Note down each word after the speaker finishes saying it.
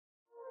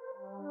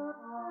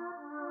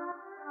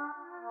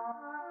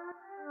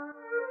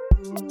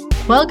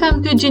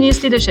Welcome to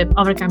Genius Leadership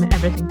Overcoming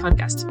Everything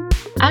podcast.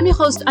 I'm your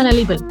host, Anna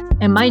Liebel,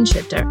 a mind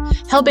shifter,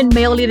 helping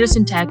male leaders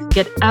in tech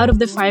get out of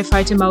the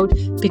firefighter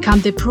mode,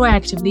 become the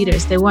proactive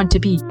leaders they want to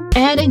be,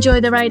 and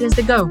enjoy the ride as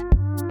they go.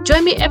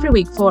 Join me every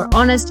week for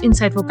honest,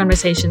 insightful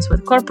conversations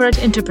with corporate,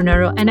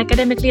 entrepreneurial, and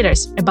academic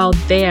leaders about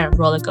their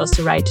roller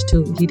coaster ride to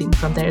leading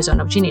from their zone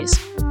of genius.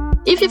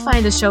 If you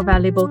find the show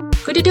valuable,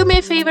 could you do me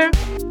a favor?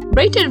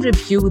 Rate and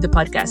review the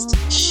podcast.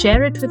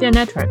 Share it with your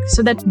network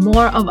so that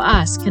more of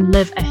us can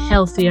live a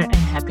healthier and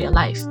happier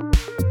life.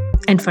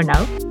 And for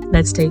now,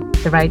 let's take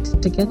the ride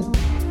together.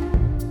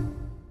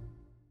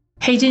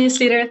 Hey, Genius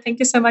Leader, thank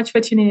you so much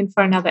for tuning in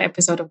for another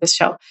episode of this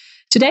show.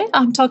 Today,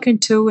 I'm talking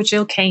to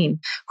Jill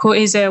Kane, who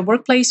is a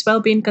workplace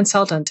well-being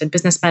consultant and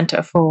business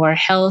mentor for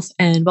health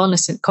and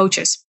wellness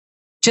coaches.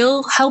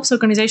 Jill helps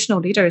organizational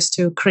leaders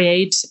to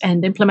create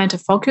and implement a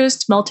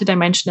focused,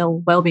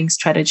 multidimensional well-being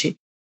strategy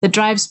that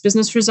drives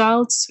business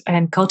results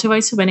and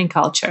cultivates a winning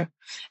culture.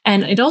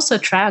 And it also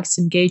attracts,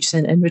 engages,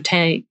 and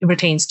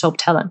retains top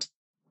talent.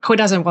 Who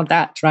doesn't want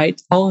that,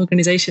 right? All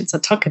organizations are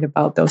talking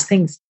about those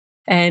things.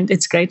 And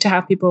it's great to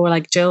have people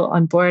like Jill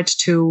on board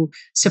to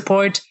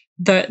support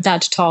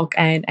that talk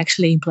and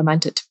actually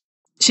implement it.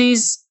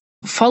 She's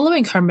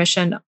following her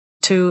mission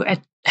to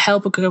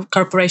help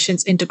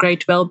corporations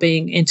integrate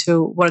well-being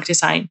into work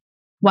design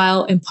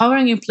while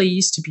empowering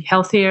employees to be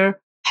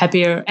healthier,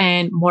 happier,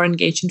 and more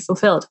engaged and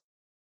fulfilled.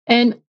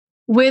 And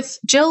with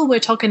Jill, we're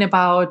talking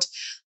about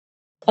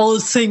all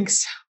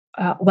things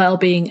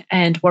well-being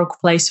and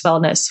workplace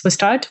wellness. We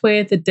start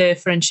with the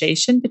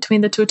differentiation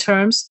between the two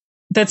terms.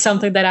 That's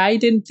something that I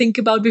didn't think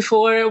about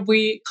before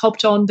we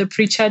hopped on the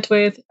pre-chat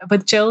with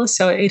Jill.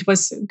 So it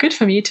was good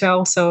for me to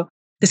also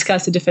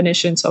discuss the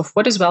definitions of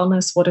what is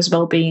wellness, what is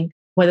well-being,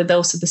 whether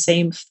those are the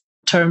same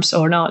terms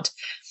or not.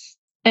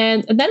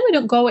 And then we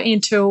don't go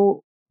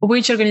into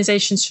which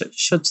organizations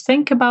should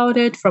think about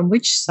it, from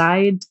which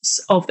sides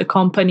of the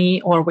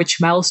company or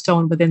which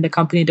milestone within the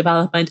company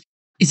development.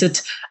 Is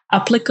it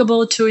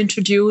applicable to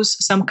introduce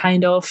some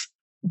kind of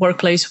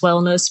workplace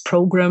wellness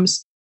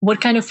programs?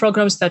 What kind of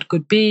programs that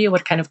could be?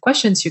 What kind of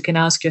questions you can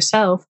ask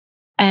yourself?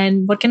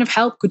 And what kind of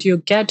help could you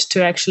get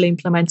to actually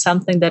implement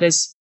something that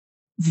is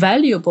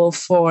valuable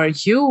for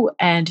you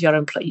and your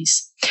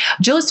employees?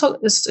 Jill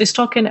is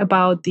talking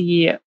about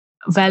the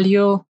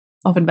value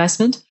of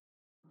investment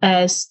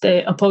as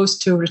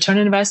opposed to return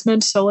on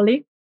investment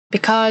solely,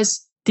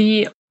 because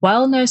the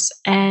wellness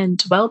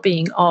and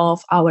well-being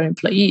of our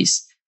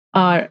employees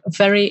are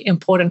very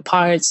important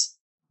parts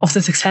of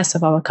the success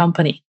of our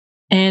company.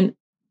 And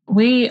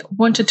we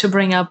wanted to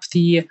bring up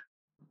the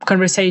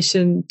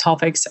conversation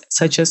topics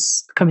such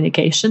as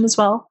communication as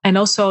well, and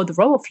also the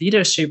role of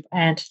leadership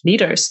and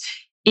leaders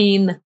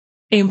in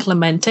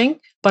implementing,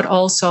 but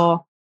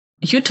also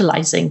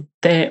utilizing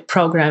the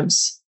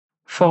programs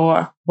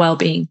for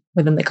well-being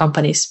within the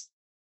companies.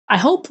 I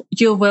hope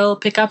you will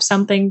pick up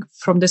something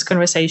from this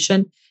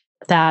conversation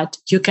that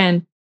you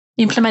can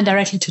implement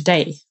directly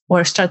today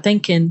or start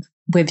thinking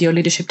with your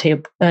leadership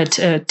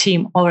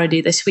team already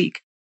this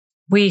week.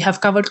 We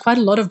have covered quite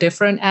a lot of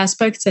different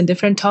aspects and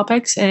different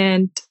topics,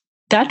 and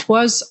that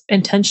was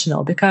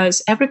intentional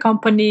because every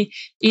company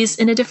is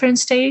in a different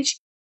stage,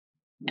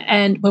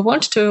 and we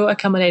want to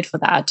accommodate for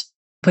that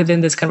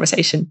within this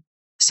conversation.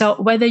 So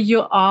whether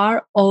you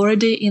are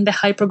already in the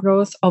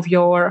hypergrowth of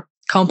your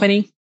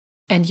company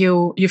and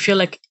you feel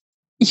like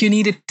you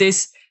needed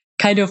this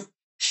kind of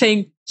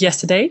thing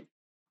yesterday,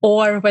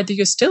 or whether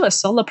you're still a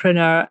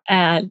solopreneur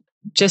and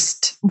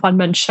just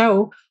one-man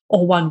show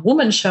or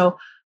one-woman show,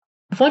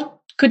 what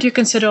could you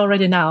consider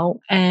already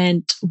now?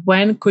 And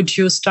when could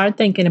you start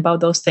thinking about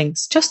those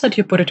things? Just that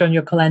you put it on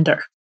your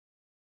calendar.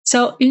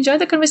 So enjoy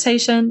the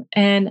conversation,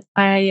 and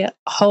I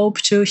hope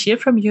to hear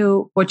from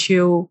you what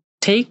you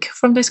take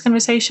from this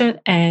conversation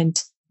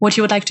and what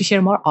you would like to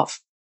hear more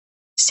of.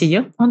 See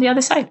you on the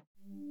other side.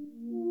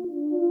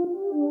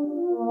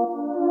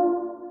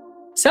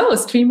 So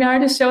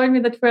StreamYard is showing me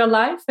that we're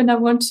live, and I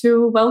want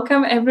to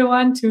welcome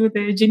everyone to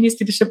the Genius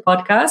Leadership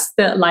Podcast,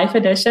 the live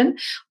edition.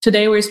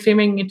 Today we're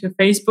streaming into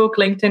Facebook,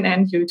 LinkedIn,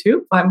 and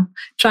YouTube. I'm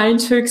trying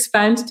to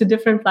expand to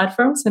different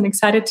platforms and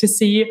excited to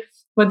see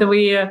whether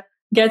we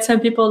get some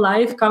people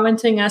live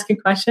commenting, asking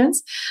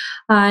questions.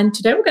 And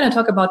today we're going to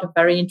talk about a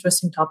very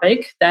interesting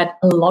topic that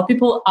a lot of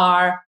people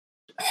are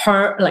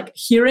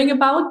hearing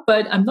about,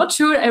 but I'm not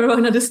sure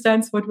everyone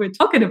understands what we're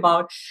talking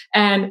about.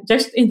 And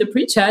just in the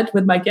pre-chat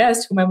with my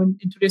guest, whom I will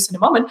introduce in a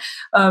moment,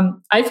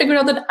 I figured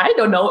out that I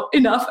don't know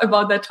enough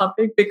about that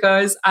topic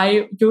because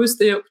I use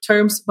the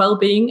terms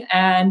well-being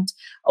and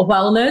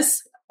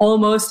wellness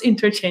almost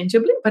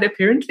interchangeably, but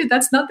apparently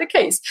that's not the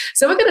case.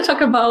 So we're going to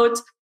talk about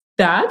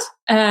that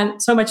and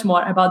so much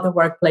more about the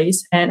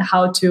workplace and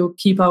how to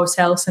keep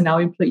ourselves and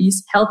our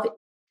employees healthy.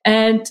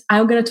 And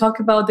I'm going to talk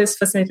about this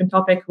fascinating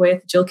topic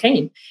with Jill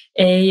Kane,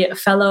 a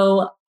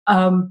fellow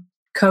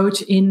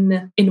coach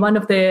in one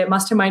of the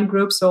mastermind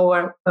groups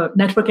or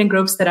networking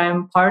groups that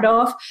I'm part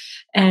of.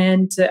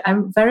 And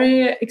I'm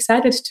very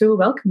excited to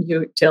welcome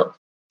you, Jill.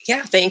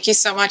 Yeah, thank you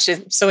so much.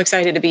 I'm so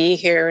excited to be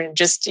here and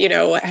just,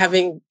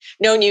 having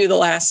known you the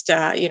last,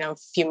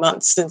 few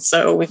months. And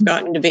so we've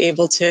gotten to be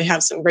able to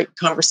have some great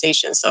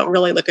conversations. So I'm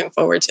really looking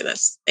forward to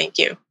this. Thank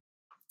you.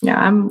 Yeah,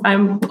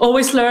 I'm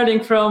always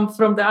learning from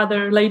the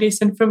other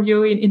ladies and from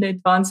you in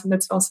advance. And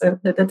that's also,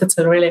 that's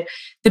a really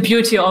the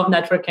beauty of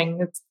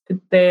networking. It's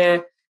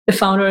the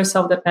founders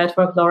of the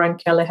network, Laura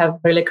and Kelly, have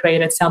really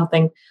created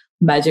something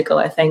magical,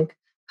 I think,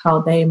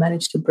 how they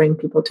managed to bring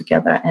people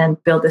together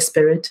and build a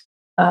spirit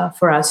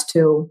for us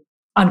to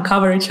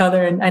uncover each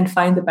other and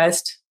find the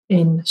best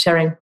in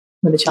sharing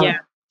with each other. Yeah,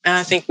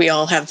 I think we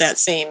all have that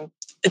same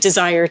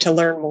desire to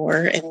learn more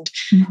and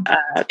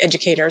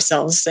educate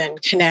ourselves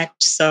and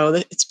connect. So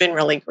it's been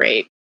really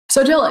great.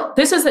 So Jill,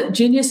 this is a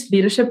Genius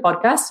Leadership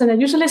podcast, and I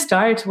usually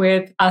start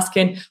with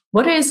asking,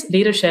 what is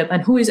leadership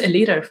and who is a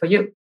leader for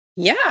you?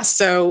 Yeah,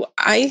 so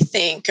I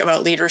think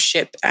about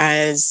leadership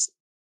as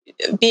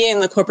being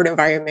in the corporate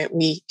environment.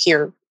 We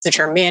hear the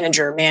term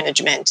manager,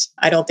 management.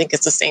 I don't think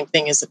it's the same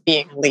thing as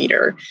being a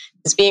leader.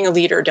 Because being a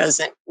leader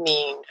doesn't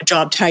mean a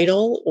job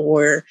title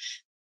or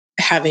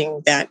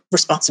having that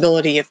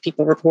responsibility of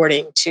people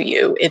reporting to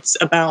you. It's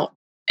about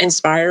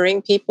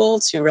inspiring people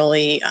to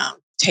really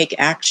take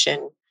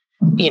action,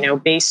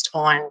 based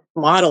on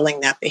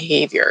modeling that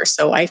behavior.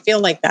 So I feel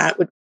like that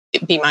would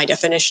be my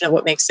definition of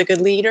what makes a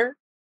good leader.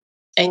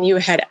 And you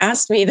had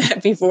asked me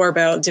that before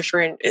about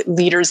different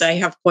leaders. I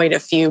have quite a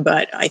few,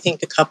 but I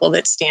think a couple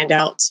that stand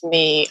out to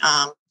me,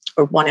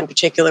 or one in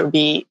particular, would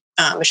be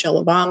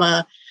Michelle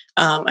Obama.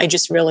 I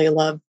just really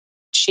love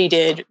she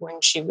did when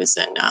she was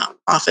in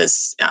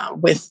office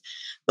with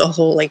the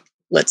whole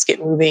 "Let's Get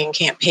Moving"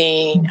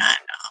 campaign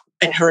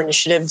and her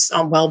initiatives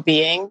on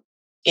well-being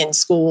in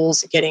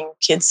schools, getting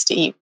kids to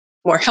eat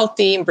more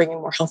healthy and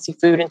bringing more healthy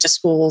food into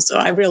schools. So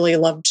I really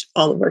loved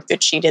all the work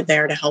that she did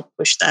there to help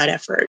push that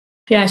effort.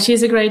 Yeah,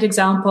 she's a great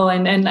example.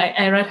 And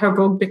I read her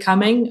book,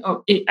 Becoming.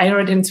 I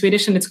read it in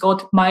Swedish, and it's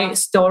called My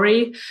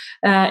Story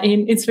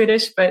in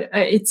Swedish. But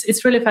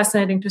it's really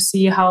fascinating to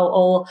see how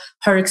all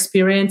her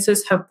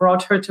experiences have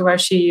brought her to where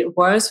she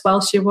was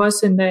while she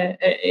was in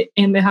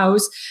the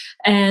house,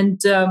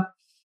 and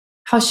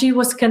how she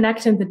was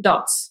connecting the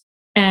dots.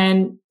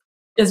 And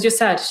as you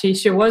said,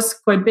 she was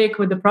quite big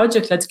with the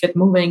project Let's Get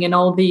Moving and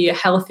all the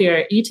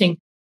healthier eating.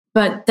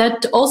 But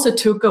that also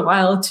took a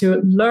while to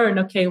learn,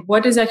 okay,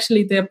 what is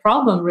actually the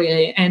problem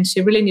really? And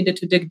she really needed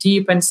to dig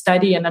deep and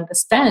study and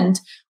understand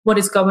what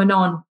is going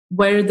on,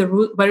 where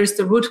is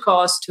the root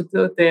cause to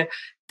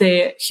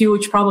the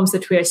huge problems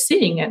that we are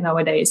seeing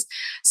nowadays.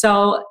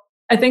 So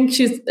I think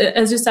she's,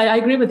 as you said, I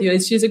agree with you.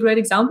 She's a great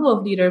example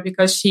of leader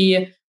because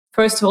she,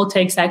 first of all,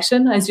 takes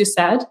action, as you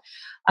said.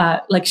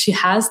 She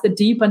has the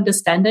deep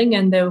understanding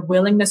and the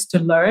willingness to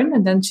learn,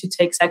 and then she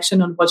takes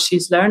action on what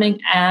she's learning,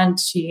 and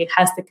she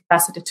has the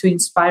capacity to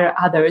inspire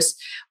others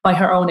by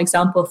her own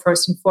example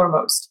first and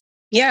foremost.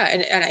 Yeah,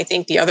 and I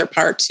think the other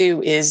part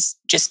too is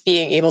just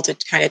being able to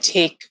kind of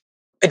take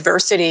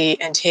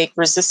adversity and take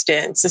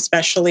resistance,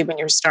 especially when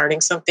you're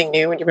starting something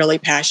new and you're really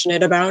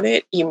passionate about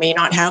it. You may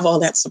not have all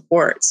that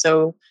support,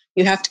 so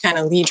you have to kind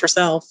of lead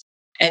yourself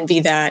and be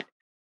that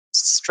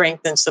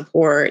strength and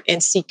support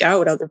and seek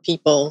out other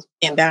people,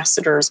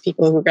 ambassadors,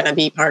 people who are going to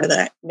be part of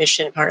that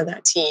mission, part of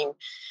that team.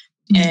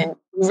 Mm-hmm. And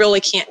you really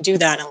can't do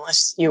that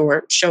unless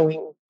you're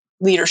showing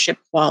leadership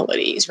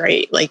qualities,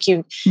 right? Like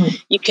you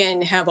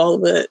can have all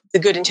the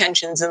good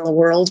intentions in the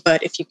world,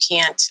 but if you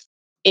can't,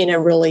 in a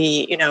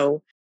really,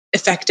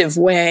 effective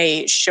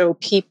way, show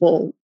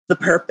people the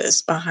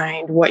purpose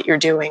behind what you're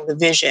doing, the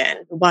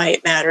vision, why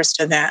it matters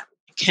to them,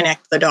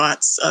 connect the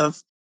dots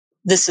of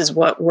this is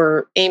what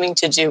we're aiming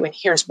to do, and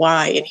here's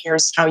why, and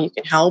here's how you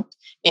can help,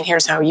 and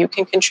here's how you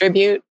can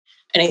contribute.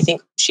 And I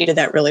think she did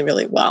that really,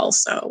 really well.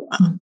 So,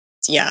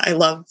 I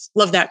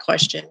love that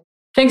question.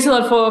 Thanks a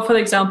lot for the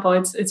example.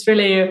 It's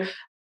really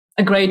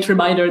a great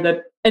reminder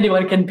that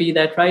anyone can be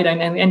that, right?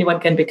 And anyone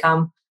can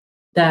become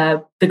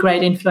the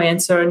great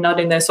influencer, not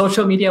in the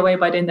social media way,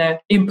 but in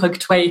the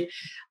impact way.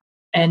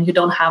 And you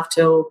don't have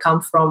to come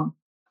from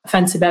a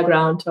fancy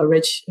background or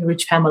rich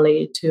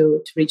family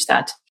to reach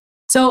that.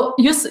 So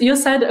you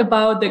said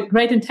about the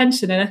great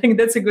intention, and I think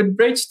that's a good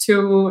bridge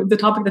to the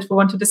topic that we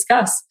want to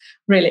discuss,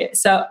 really.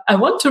 So I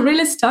want to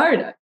really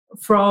start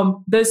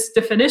from this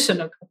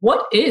definition of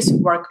what is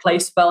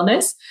workplace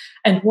wellness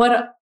and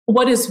what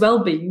is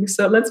well-being.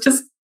 So let's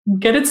just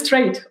get it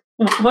straight.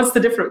 What's the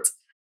difference?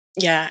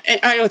 Yeah, and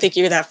I don't think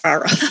you're that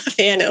far off.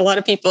 And a lot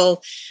of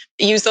people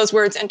use those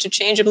words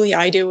interchangeably.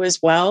 I do as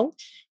well.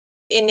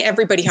 And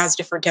everybody has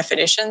different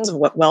definitions of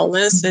what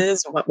wellness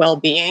is and what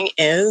well-being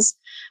is.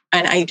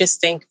 And I just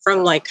think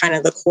from kind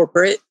of the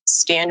corporate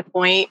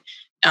standpoint,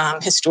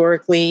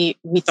 historically,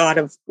 we thought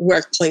of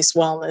workplace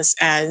wellness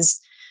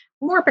as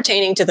more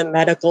pertaining to the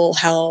medical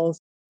health.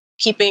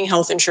 Keeping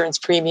health insurance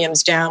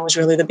premiums down was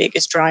really the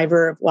biggest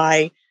driver of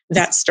why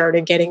that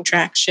started getting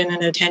traction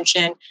and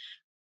attention.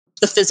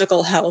 The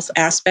physical health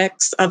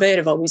aspects of it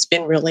have always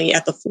been really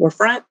at the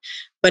forefront.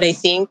 But I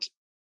think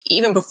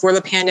even before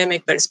the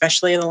pandemic, but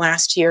especially in the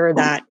last year,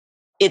 that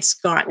it's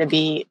gotten to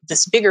be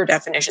this bigger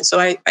definition. So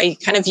I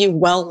kind of view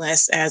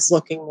wellness as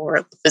looking more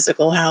at the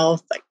physical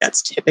health. Like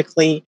that's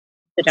typically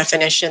the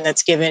definition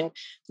that's given.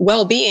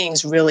 Well-being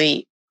is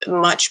really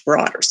much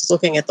broader. It's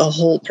looking at the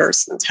whole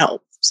person's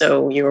health.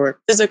 So your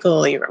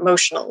physical, your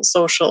emotional,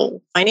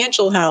 social,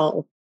 financial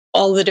health,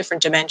 all the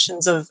different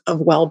dimensions of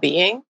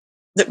well-being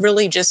that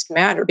really just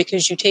matter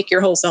because you take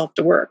your whole self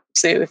to work.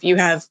 So if you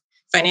have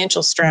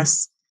financial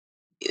stress,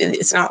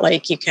 it's not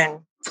like you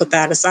can put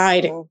that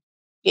aside and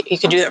you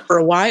can do that for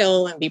a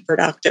while and be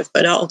productive,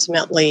 but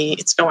ultimately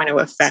it's going to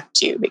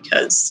affect you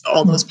because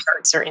all those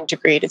parts are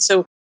integrated.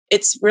 So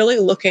it's really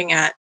looking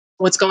at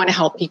what's going to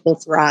help people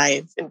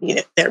thrive and be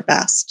at their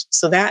best.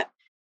 So that,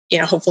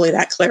 hopefully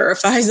that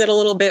clarifies it a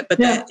little bit, but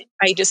that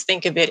I just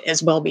think of it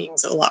as well-being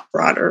is a lot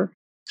broader,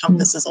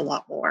 encompasses a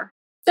lot more.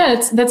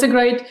 Yeah, that's a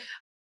great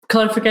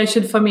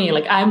clarification for me.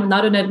 Like I'm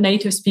not a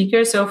native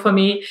speaker, so for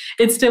me,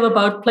 it's still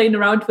about playing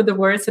around with the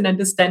words and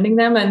understanding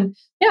them. And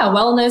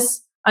wellness,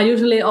 I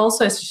usually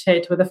also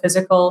associate with the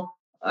physical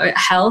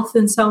health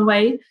in some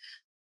way.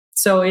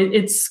 So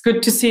it's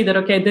good to see that,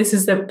 okay, this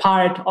is a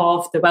part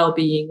of the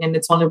well-being and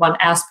it's only one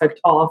aspect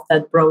of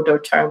that broader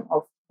term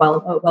of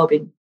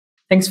well-being.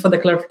 Thanks for the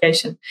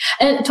clarification.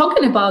 And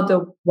talking about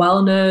the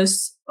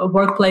wellness,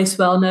 workplace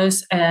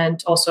wellness,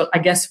 and also I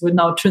guess we're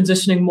now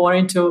transitioning more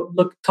into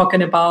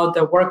talking about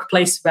the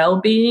workplace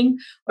well-being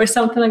or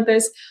something like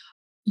this.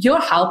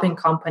 You're helping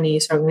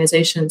companies,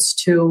 organizations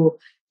to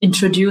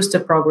introduce the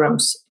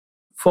programs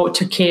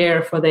to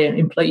care for their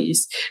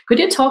employees. Could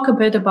you talk a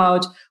bit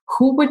about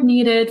who would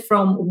need it,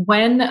 from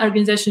when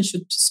organizations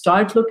should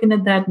start looking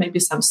at that, maybe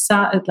some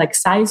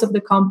size of the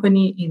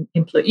company in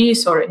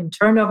employees or in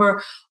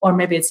turnover, or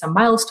maybe it's a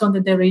milestone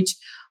that they reach?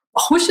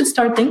 Who should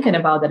start thinking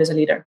about that as a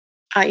leader?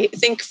 I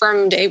think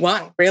from day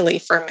one, really,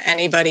 from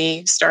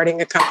anybody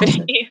starting a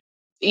company,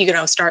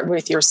 start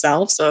with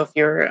yourself. So if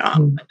you're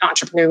an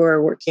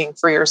entrepreneur working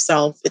for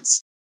yourself,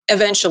 it's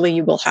eventually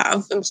you will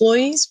have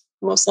employees,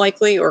 most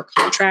likely, or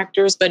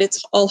contractors, but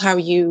it's all how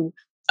you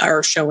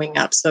are showing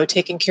up. So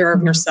taking care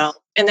of yourself.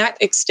 And that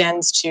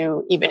extends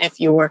to even if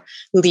you're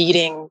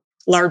leading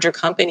larger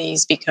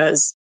companies,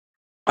 because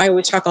I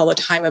would talk all the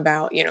time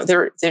about,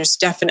 there's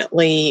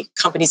definitely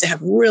companies that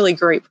have really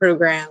great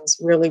programs,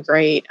 really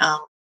great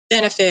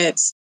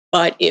benefits.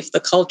 But if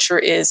the culture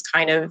is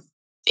kind of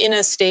in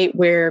a state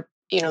where,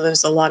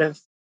 there's a lot of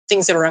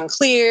things that are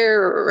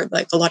unclear or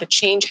like a lot of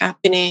change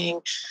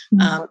happening,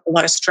 a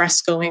lot of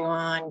stress going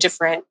on,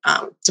 different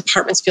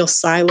departments feel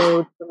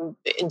siloed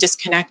and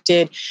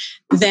disconnected,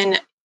 then,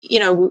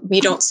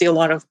 we don't see a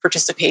lot of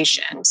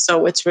participation.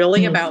 So it's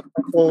really about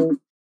the whole,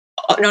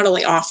 not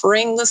only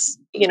offering this,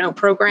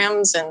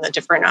 programs and the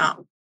different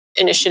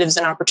initiatives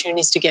and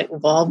opportunities to get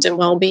involved in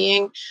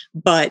well-being,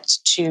 but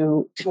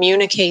to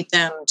communicate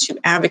them, to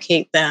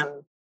advocate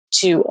them,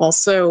 to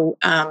also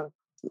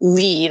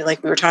lead,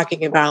 like we were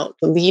talking about.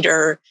 The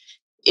leader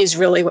is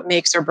really what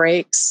makes or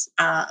breaks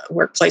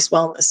workplace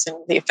wellness and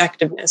the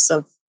effectiveness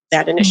of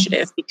that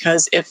initiative.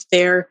 Because if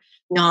they're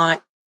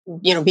not,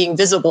 being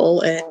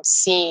visible and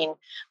seen,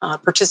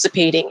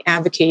 participating,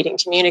 advocating,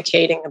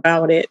 communicating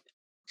about it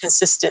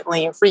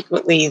consistently and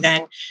frequently,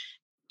 then,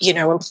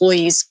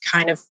 employees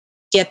kind of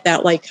get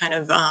that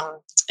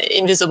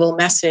invisible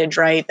message,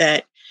 right?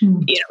 That,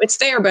 it's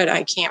there, but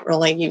I can't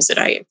really use it.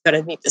 I've got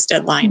to meet this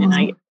deadline and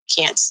I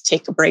can't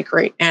take a break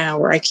right now,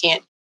 or I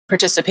can't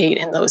participate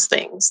in those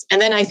things. And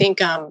then I think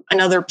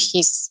another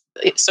piece,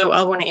 so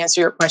I want to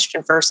answer your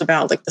question first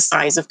about like the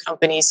size of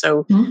company.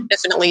 So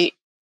definitely,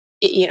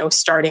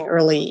 starting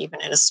early,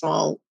 even at a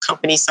small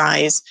company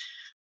size,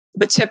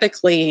 but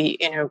typically,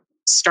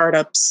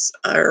 startups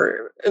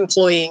are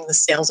employing the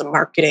sales and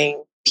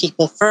marketing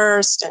people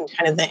first, and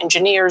kind of the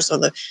engineers or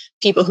the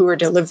people who are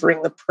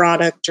delivering the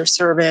product or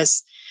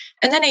service.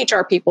 And then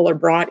HR people are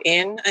brought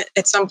in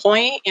at some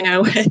point,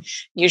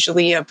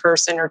 usually a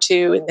person or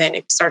two, and then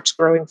it starts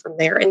growing from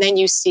there. And then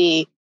you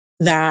see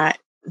that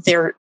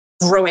they're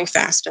growing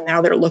fast, and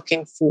now they're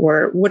looking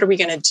for, what are we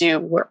going to do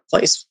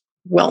workplace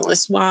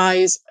wellness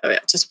wise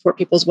to support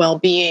people's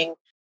well-being?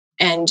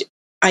 And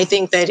I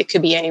think that it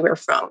could be anywhere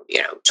from,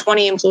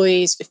 20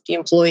 employees, 50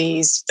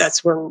 employees.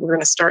 That's where we're going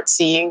to start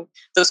seeing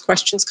those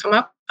questions come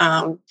up.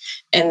 And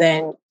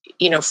then,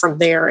 from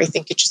there, I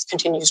think it just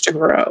continues to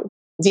grow.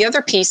 The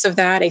other piece of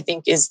that, I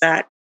think, is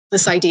that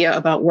this idea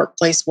about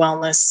workplace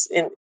wellness,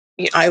 and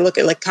I look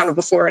at like kind of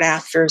before and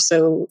after.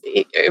 So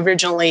it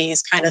originally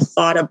is kind of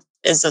thought of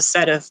as a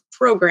set of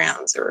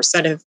programs or a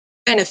set of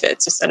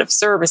benefits, a set of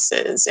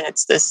services. And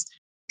it's this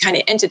kind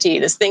of entity,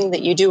 this thing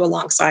that you do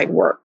alongside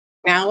work.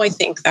 Now I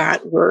think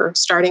that we're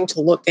starting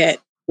to look at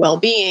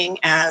well-being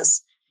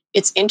as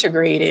it's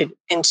integrated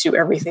into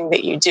everything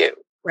that you do,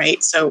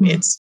 right? So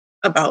it's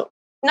about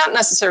not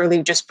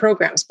necessarily just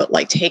programs, but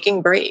like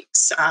taking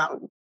breaks,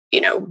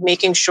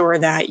 making sure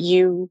that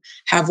you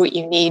have what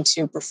you need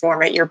to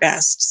perform at your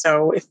best.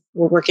 So if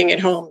we're working at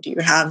home, do you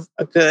have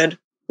a good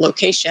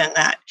location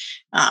that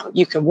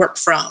you can work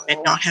from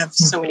and not have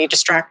so many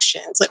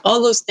distractions? Like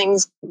all those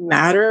things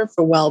matter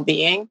for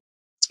well-being.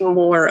 It's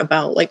more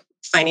about like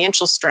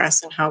financial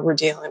stress and how we're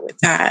dealing with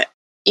that.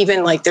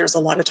 Even like there's a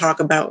lot of talk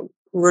about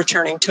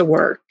returning to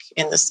work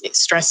and the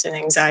stress and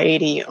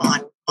anxiety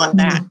on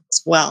that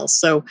as well.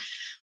 So,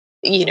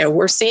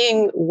 we're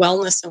seeing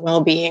wellness and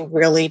well-being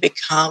really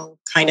become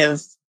kind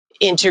of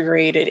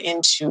integrated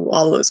into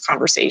all those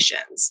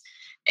conversations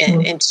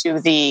and into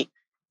the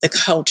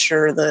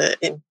culture,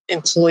 the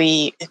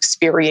employee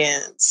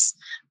experience,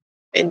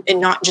 and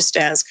not just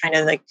as kind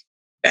of like,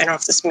 I don't know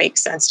if this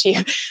makes sense to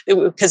you,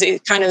 because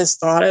it kind of is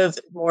thought of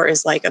more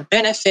as like a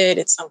benefit.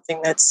 It's something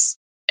that's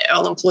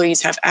all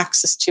employees have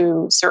access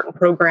to certain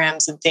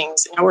programs and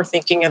things. And now we're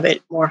thinking of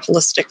it more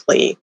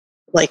holistically,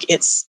 like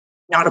it's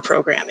not a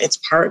program. It's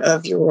part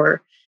of the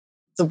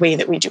way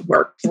that we do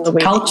work and the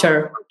way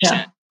culture.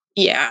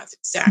 Yeah,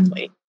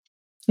 exactly.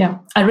 Yeah,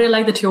 I really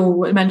like that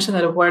you mentioned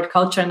that word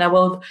culture, and I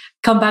will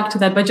come back to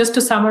that. But just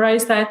to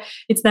summarize that,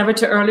 it's never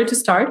too early to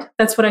start.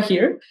 That's what I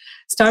hear.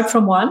 Start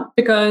from one,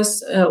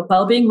 because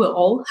well-being, we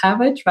all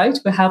have it, right?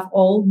 We have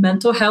all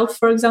mental health,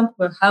 for example.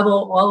 We have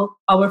all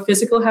our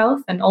physical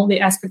health, and all the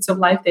aspects of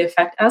life, they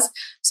affect us.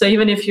 So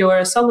even if you're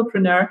a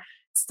solopreneur,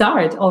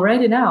 start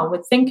already now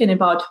with thinking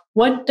about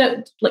what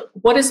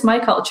is my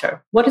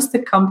culture? What is the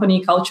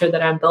company culture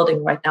that I'm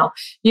building right now?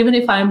 Even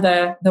if I'm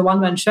the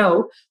one-man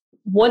show,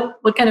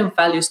 what kind of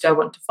values do I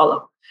want to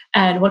follow?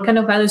 And what kind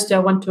of values do I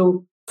want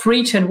to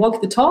preach and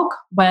walk the talk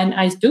when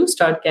I do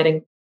start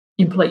getting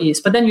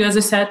employees? But then you, as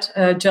I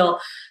said, Jill,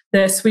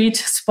 the sweet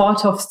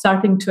spot of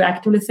starting to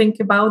actively think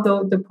about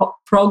the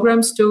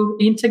programs to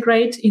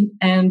integrate in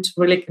and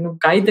really kind of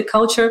guide the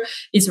culture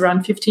is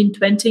around 15,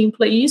 20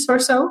 employees or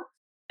so.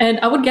 And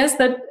I would guess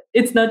that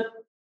it's not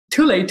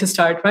too late to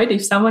start, right?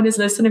 If someone is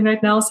listening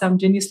right now, some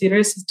genius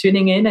leaders is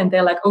tuning in and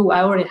they're like, oh,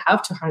 I already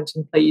have 200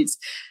 employees.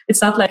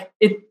 It's not like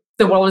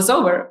the world is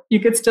over.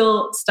 You could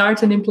still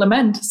start and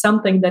implement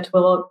something that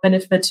will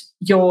benefit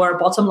your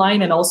bottom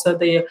line and also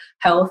the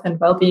health and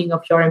well-being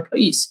of your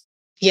employees.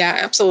 Yeah,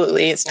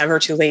 absolutely. It's never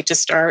too late to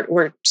start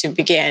or to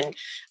begin.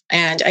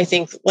 And I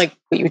think like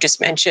what you just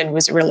mentioned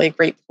was a really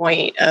great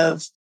point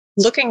of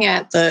looking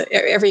at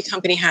every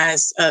company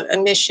has a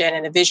mission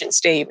and a vision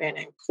statement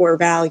and core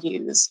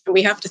values. And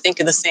we have to think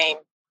of the same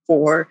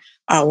for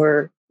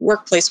our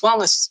workplace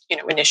wellness,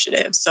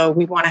 initiative. So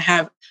we want to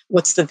have,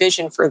 what's the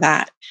vision for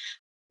that?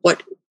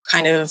 What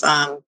kind of,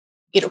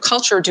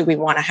 culture do we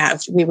want to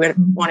have? We would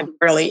want to be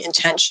really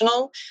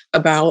intentional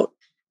about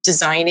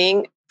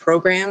designing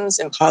programs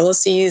and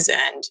policies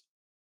and,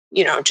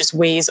 just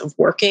ways of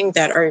working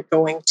that are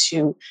going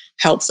to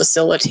help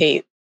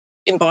facilitate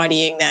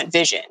embodying that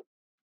vision.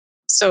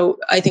 So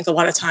I think a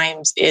lot of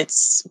times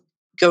it's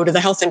go to the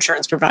health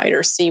insurance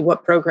provider, see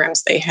what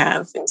programs they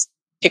have and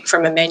pick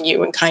from a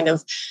menu and kind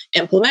of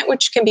implement,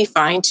 which can be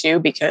fine too,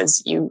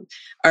 because you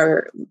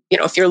are,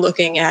 if you're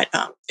looking at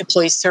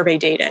employee survey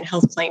data and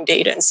health claim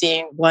data and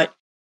seeing what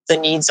the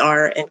needs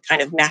are and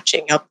kind of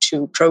matching up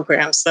to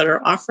programs that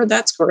are offered,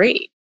 that's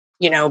great,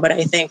 but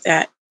I think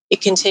that it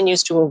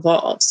continues to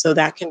evolve. So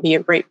that can be a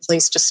great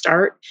place to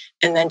start.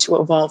 And then to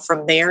evolve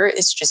from there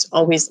is just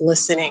always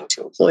listening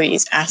to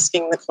employees,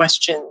 asking the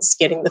questions,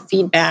 getting the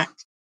feedback,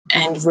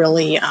 and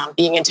really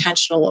being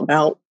intentional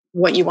about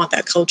what you want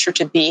that culture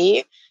to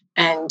be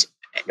and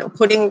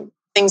putting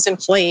things in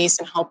place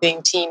and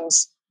helping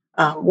teams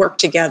work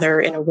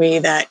together in a way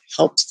that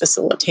helps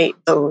facilitate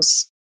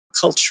those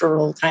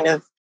cultural kind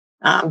of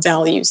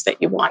values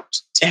that you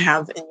want to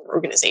have in your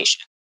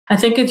organization. I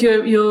think if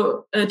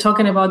you're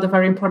talking about the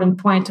very important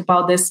point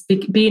about this,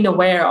 being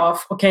aware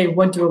of, okay,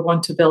 what do we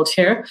want to build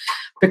here?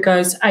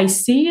 Because I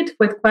see it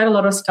with quite a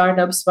lot of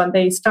startups when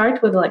they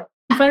start with like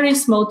a very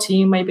small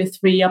team, maybe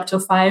 3 up to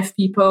 5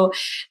 people.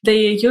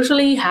 They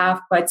usually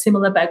have quite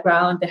similar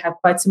background. They have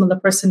quite similar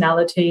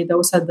personality.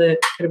 Those are the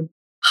kind of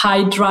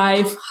high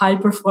drive, high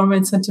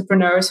performance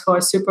entrepreneurs who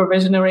are super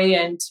visionary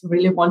and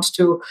really want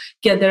to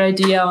get their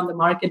idea on the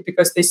market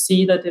because they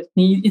see that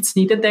it's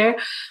needed there.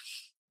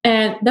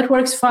 And that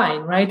works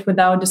fine, right?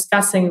 Without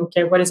discussing,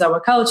 okay, what is our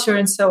culture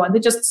and so on. They're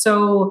just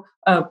so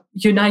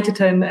united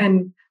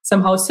and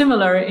somehow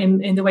similar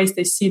in the ways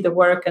they see the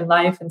work and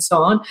life and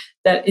so on,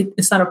 that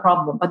it's not a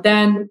problem. But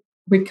then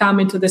we come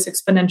into this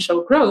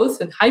exponential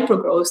growth and hyper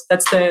growth.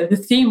 That's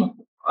the theme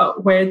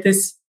where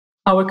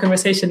our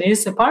conversation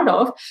is a part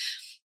of.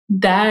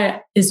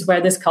 That is where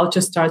this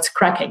culture starts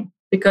cracking,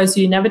 because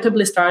you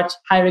inevitably start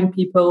hiring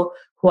people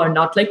who are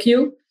not like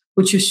you,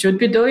 which you should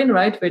be doing,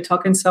 right? We're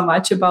talking so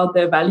much about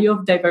the value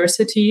of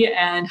diversity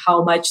and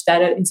how much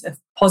that is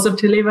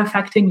positively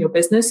affecting your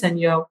business and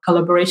your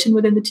collaboration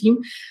within the team.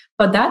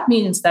 But that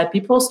means that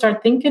people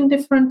start thinking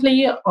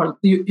differently, or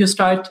you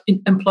start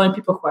employing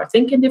people who are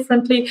thinking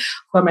differently,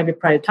 who are maybe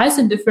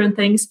prioritizing different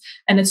things.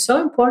 And it's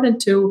so important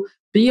to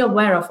be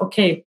aware of,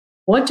 okay,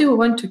 what do we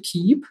want to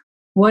keep?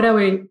 What do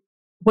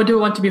we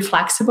want to be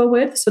flexible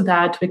with so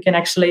that we can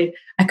actually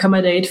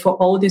accommodate for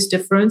all these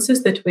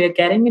differences that we are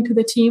getting into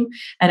the team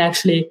and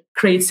actually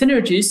create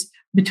synergies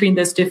between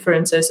those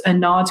differences and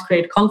not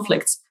create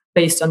conflicts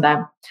based on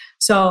them.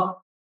 So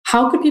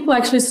how could people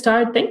actually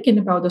start thinking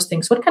about those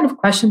things? What kind of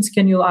questions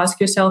can you ask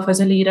yourself as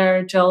a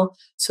leader, Jill,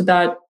 so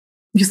that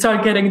you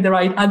start getting the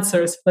right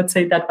answers. Let's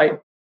say it that way.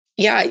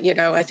 Yeah,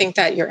 I think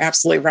that you're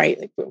absolutely right.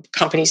 Like when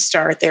companies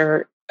start,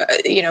 they're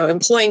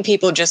employing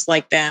people just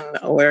like them,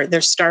 or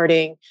they're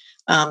starting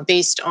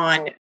based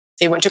on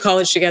they went to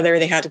college together,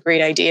 they had a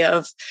great idea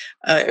of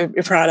a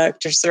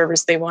product or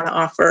service they want to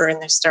offer,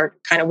 and they start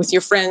kind of with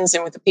your friends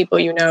and with the people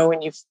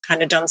and you've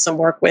kind of done some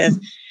work with.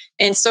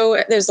 And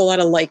so there's a lot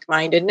of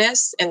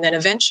like-mindedness. And then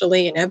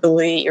eventually,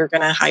 inevitably, you're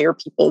going to hire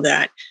people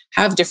that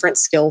have different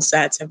skill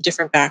sets, have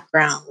different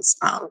backgrounds.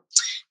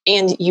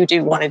 And you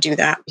do want to do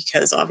that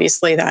because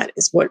obviously that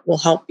is what will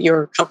help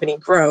your company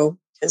grow,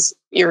 because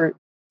you're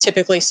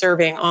typically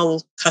serving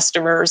all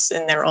customers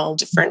and they're all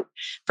different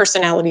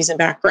personalities and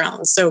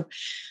backgrounds. So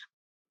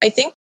I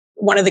think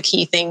one of the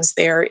key things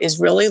there is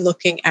really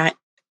looking at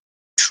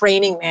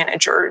training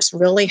managers,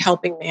 really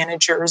helping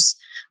managers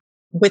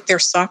with their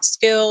soft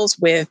skills,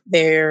 with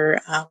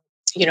their,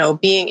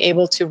 being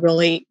able to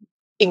really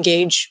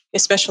engage,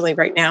 especially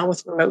right now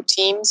with remote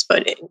teams,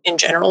 but in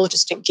general,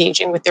 just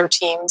engaging with their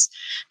teams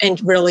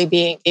and really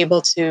being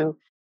able to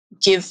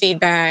give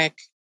feedback,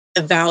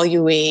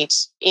 evaluate,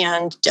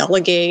 and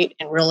delegate,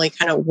 and really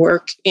kind of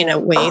work in a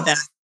way that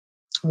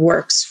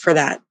works for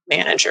that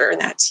manager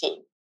and that team.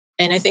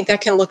 And I think that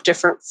can look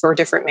different for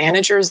different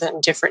managers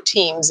and different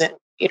teams. And,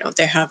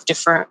 they have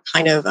different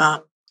kind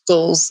of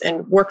goals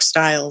and work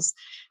styles.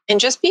 And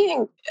just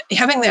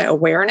having that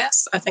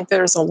awareness, I think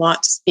there's a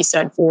lot to be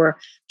said for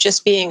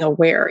just being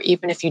aware,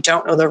 even if you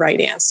don't know the right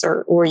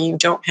answer or you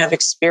don't have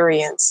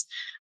experience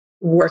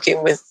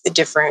working with the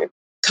different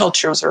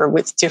cultures or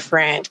with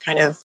different kind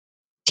of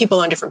people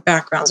on different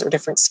backgrounds or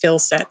different skill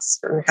sets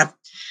or have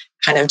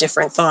kind of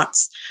different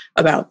thoughts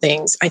about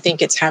things. I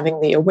think it's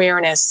having the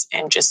awareness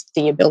and just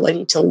the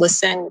ability to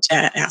listen, to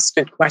ask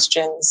good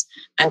questions,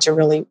 and to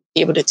really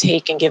be able to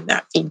take and give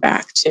that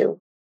feedback too.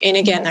 And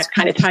again, that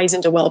kind of ties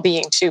into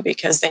well-being too,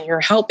 because then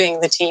you're helping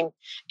the team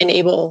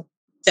enable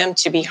them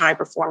to be high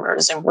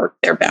performers and work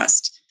their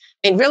best.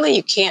 And really,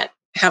 you can't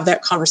have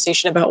that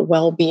conversation about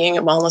well-being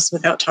and wellness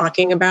without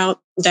talking about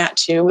that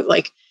too.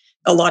 Like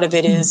a lot of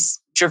it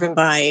is driven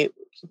by,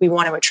 we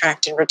want to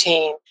attract and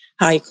retain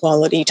high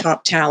quality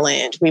top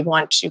talent. We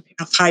want to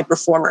have high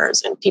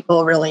performers and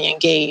people really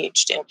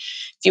engaged. And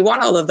if you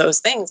want all of those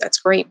things, that's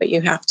great, but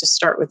you have to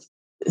start with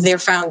their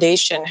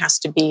foundation has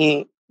to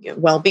be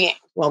well-being.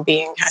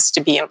 Well-being has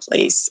to be in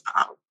place.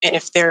 And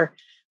if they're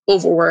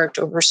overworked,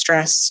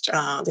 overstressed,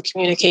 the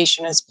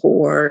communication is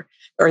poor,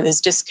 or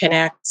there's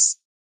disconnects,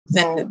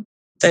 then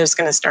there's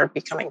going to start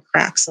becoming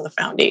cracks in the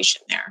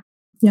foundation there.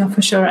 Yeah,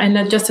 for sure.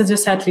 And just as you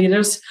said,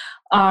 leaders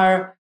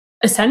are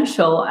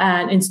essential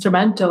and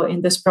instrumental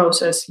in this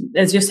process.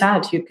 As you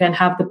said, you can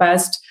have the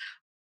best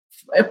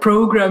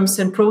programs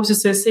and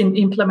processes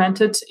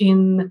implemented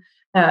in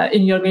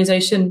your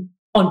organization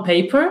on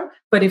paper,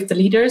 but if the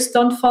leaders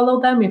don't follow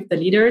them, if the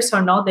leaders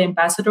are not the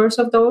ambassadors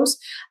of those,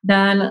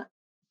 then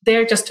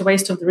they're just a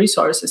waste of the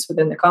resources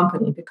within the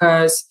company,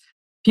 because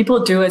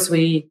people do as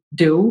we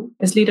do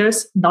as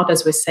leaders, not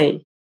as we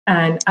say.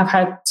 And I've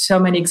had so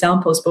many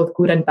examples, both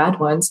good and bad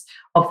ones,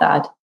 of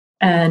that.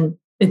 And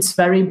it's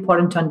very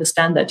important to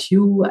understand that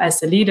you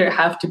as a leader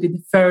have to be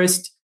the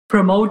first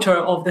promoter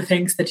of the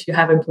things that you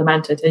have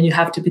implemented, and you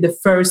have to be the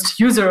first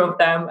user of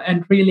them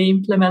and really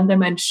implement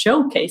them and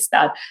showcase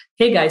that,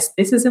 hey guys,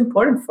 this is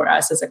important for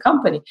us as a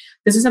company.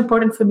 This is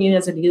important for me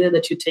as a leader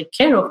that you take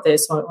care of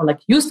this or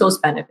like use those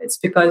benefits,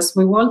 because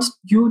we want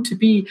you to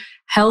be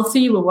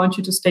healthy. We want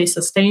you to stay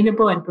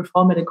sustainable and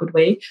perform in a good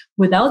way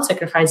without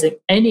sacrificing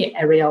any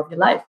area of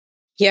your life.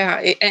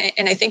 Yeah.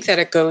 And I think that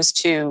it goes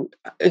to,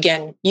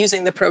 again,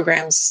 using the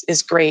programs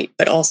is great,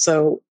 but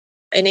also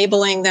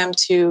enabling them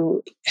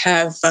to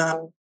have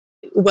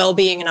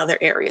well-being in other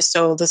areas.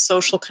 So the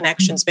social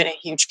connection's been a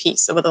huge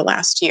piece over the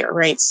last year,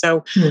 right?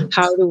 So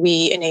how do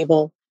we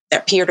enable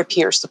that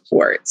peer-to-peer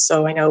support?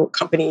 So I know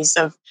companies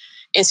have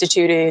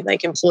instituted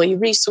like employee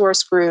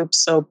resource groups.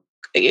 So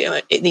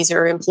these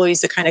are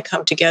employees that kind of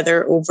come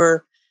together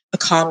over a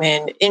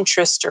common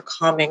interest or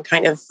common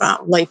kind of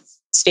life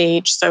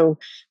stage. So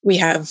we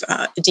have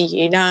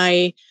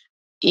DE&I,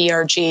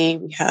 ERG.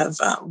 We have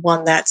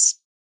one that's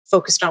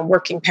focused on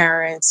working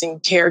parents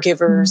and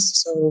caregivers.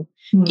 So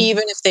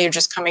even if they're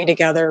just coming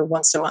together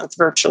once a month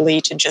virtually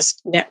to just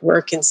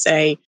network and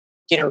say,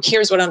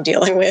 here's what I'm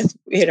dealing with.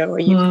 Are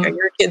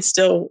your kids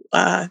still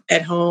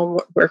at home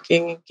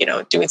working,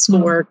 doing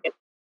schoolwork,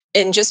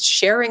 and just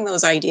sharing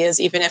those ideas,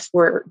 even if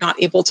we're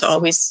not able to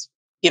always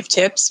give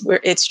tips,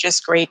 it's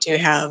just great to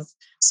have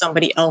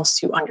somebody else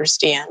who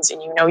understands,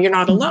 and you're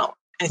not alone.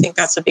 I think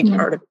that's a big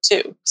part of it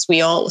too, because we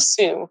all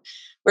assume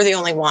we're the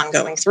only one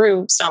going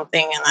through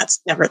something, and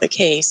that's never the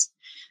case.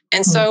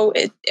 And so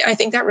I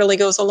think that really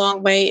goes a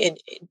long way in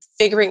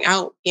figuring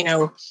out,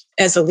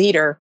 as a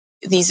leader,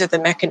 these are the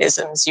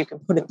mechanisms you can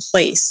put in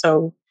place.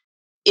 So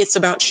it's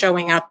about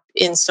showing up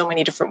in so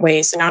many different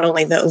ways. And not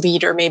only the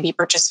leader may be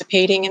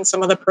participating in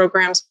some of the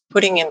programs,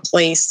 putting in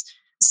place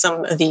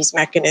some of these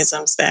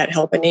mechanisms that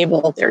help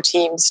enable their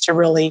teams to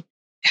really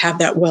have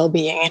that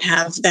well-being and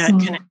have that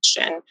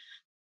connection.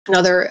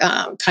 Another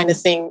kind of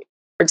thing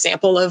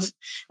example of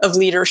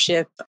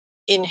leadership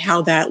in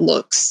how that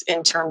looks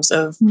in terms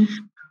of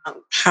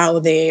how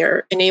they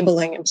are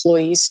enabling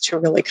employees to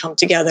really come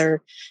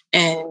together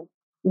and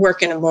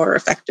work in a more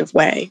effective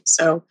way.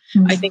 So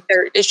I think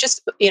it's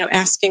just,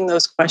 asking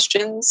those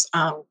questions.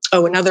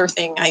 Another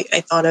thing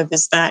I thought of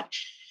is that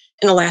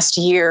in the last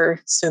year,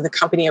 so the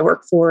company I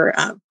work for,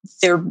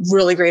 they're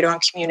really great on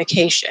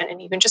communication, and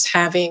even just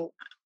having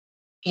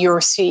your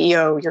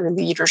CEO, your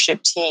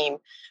leadership team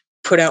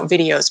put out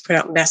videos, put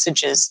out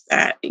messages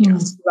that,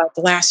 throughout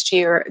the last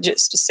year,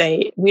 just to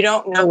say, we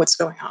don't know what's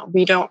going on.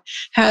 We don't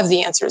have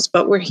the answers,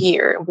 but we're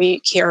here. We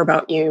care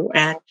about you.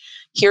 And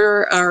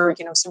here are,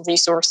 some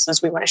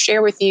resources we want to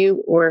share with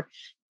you, or,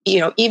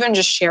 even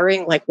just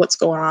sharing like what's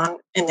going on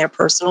in their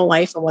personal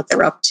life and what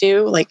they're up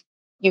to. Like,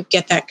 you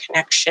get that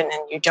connection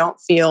and you don't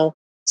feel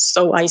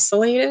so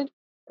isolated.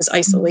 As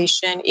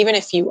isolation, even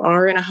if you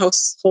are in a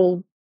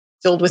household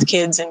filled with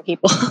kids and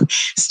people,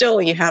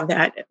 still you have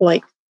that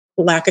like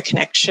lack of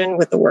connection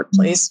with the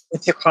workplace,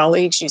 with your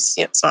colleagues you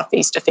saw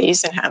face to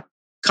face and have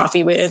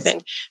coffee with.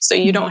 And so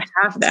you don't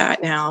have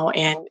that now.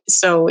 And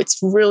so it's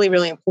really,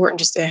 really important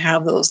just to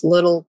have those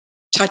little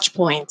touch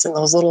points and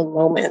those little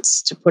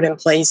moments to put in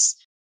place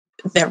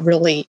that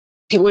really,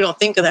 people don't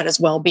think of that as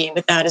well-being,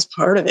 but that is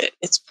part of it.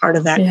 It's part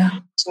of that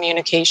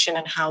communication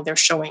and how they're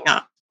showing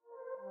up.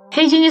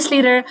 Hey, Genius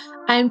Leader,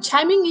 I'm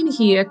chiming in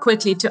here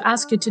quickly to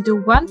ask you to do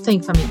one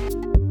thing for me.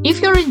 If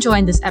you're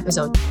enjoying this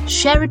episode,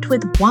 share it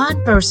with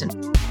one person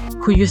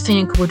who you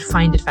think would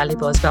find it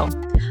valuable as well.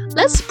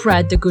 Let's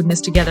spread the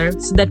goodness together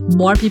so that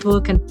more people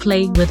can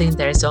play within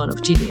their zone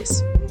of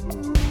genius.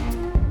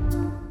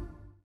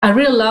 I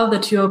really love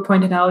that you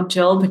pointed out,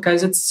 Jill,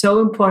 because it's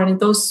so important.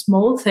 Those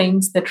small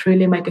things that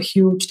really make a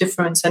huge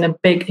difference and a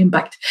big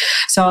impact.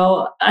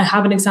 So I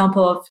have an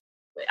example of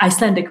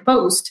Icelandic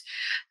Post.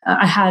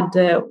 I had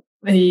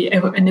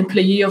an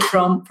employee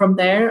from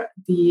there,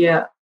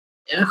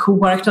 who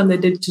worked on the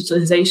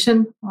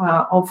digitalization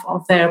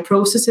of their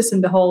processes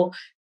and the whole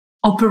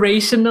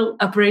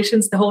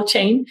operations, the whole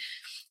chain,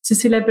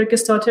 Cecilia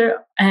Birkesdottir.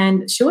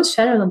 And she was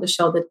sharing on the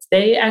show that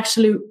they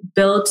actually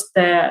built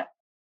their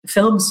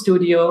film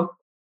studio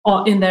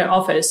in their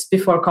office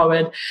before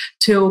COVID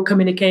to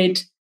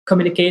communicate,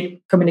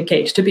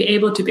 to be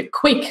able to be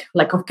quick.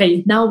 Like,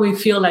 okay, now we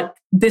feel like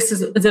there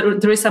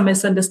is a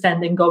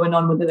misunderstanding going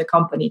on within the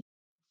company.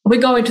 We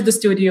go into the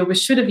studio, we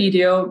shoot a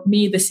video,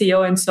 me, the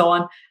CEO, and so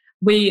on.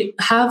 We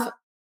have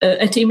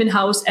a team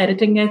in-house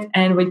editing it,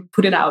 and we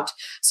put it out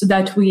so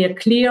that we are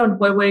clear on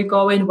where we're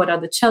going, what are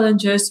the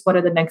challenges, what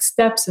are the next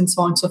steps, and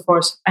so on and so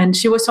forth. And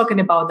she was talking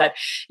about that.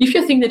 If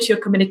you think that you're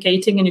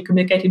communicating and you're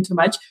communicating too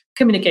much,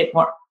 communicate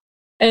more.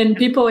 And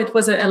people, it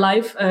was a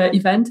live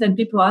event, and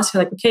people asked her,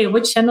 like, okay,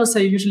 which channels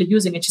are you usually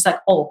using? And she's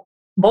like,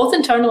 both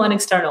internal and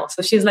external.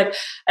 So she's like,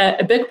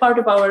 a big part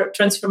of our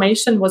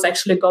transformation was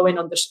actually going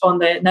on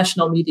the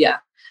national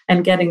media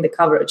and getting the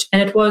coverage.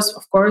 And it was,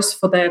 of course,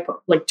 for the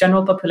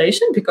general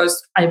population,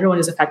 because everyone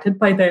is affected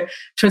by the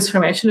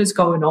transformation that's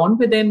going on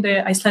within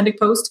the Icelandic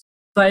Post.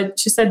 But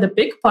she said the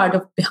big part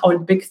of or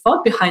the big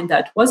thought behind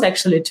that was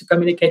actually to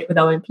communicate with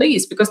our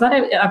employees, because not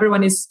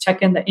everyone is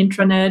checking the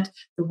intranet,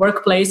 the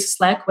workplace,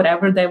 Slack,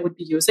 whatever they would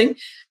be using.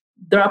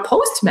 There are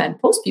post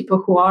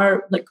people who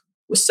are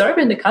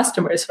serving the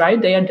customers, right?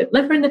 They are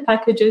delivering the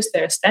packages,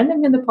 they're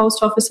standing in the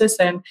post offices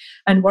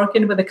and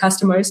working with the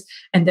customers,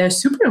 and they're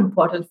super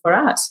important for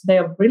us. They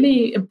are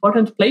really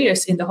important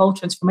players in the whole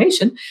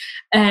transformation.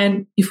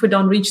 And if we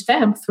don't reach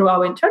them through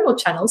our internal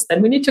channels,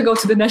 then we need to go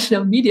to the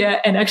national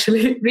media and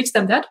actually reach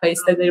them that way,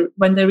 so that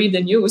when they read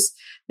the news,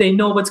 they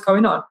know what's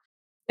going on.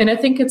 And I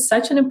think it's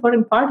such an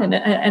important part.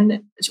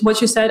 And what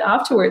you said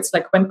afterwards,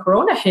 like when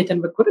Corona hit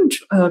and we couldn't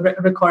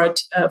record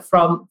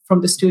from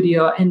the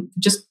studio, and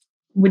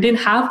we didn't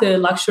have the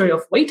luxury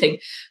of waiting.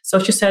 So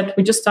she said,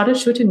 we just started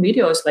shooting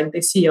videos. Like the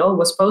CEO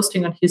was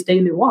posting on his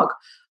daily walk.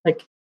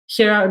 Like,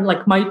 here are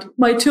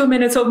my 2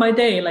 minutes of my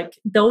day. Like,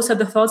 those are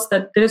the thoughts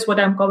that this is what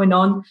I'm going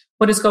on,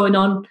 what is going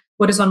on,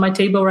 what is on my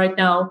table right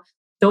now.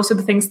 Those are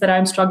the things that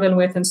I'm struggling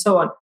with, and so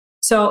on.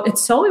 So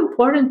it's so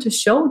important to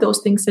show those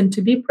things and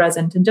to be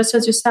present. And just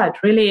as you said,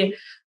 really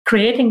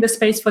creating the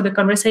space for the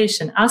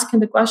conversation, asking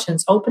the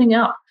questions, opening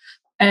up.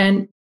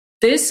 And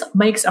this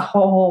makes a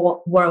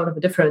whole world of a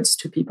difference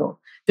to people,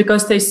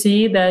 because they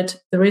see that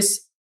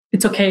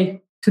it's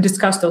okay to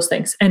discuss those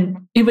things.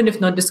 And even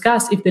if not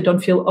discuss, if they don't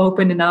feel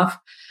open enough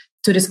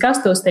to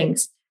discuss those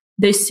things,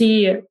 they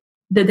see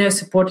that they're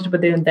supported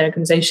within their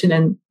organization,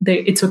 and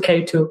it's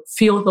okay to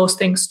feel those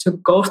things, to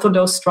go through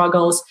those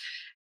struggles.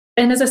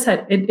 And as I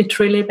said, it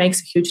really makes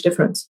a huge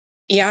difference.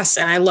 Yes.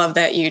 And I love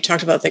that you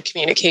talked about the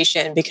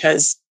communication,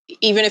 because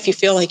even if you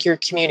feel like you're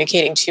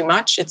communicating too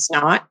much, it's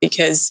not,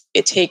 because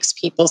it takes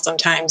people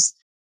sometimes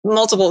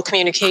multiple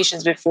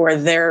communications before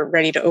they're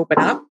ready to open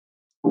up.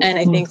 And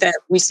I think that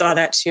we saw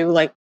that too,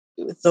 like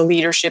with the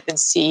leadership and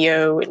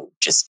CEO and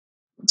just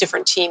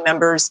different team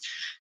members.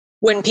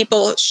 when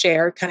people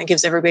share, it kind of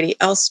gives everybody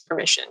else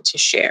permission to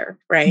share,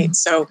 right? Mm-hmm.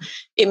 So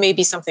it may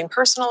be something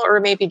personal, or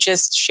maybe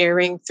just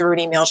sharing through an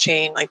email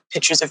chain, like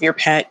pictures of your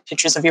pet,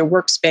 pictures of your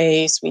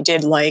workspace. We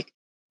did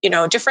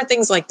different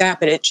things like that,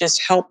 but it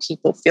just helped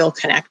people feel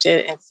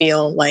connected and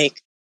feel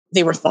like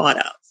they were thought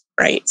of,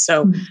 right?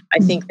 So Mm-hmm. I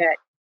think that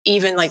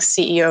even like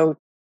CEO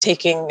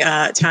taking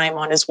time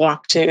on his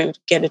walk to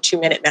get a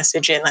 2-minute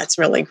message in, that's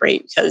really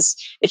great, because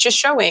it's just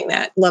showing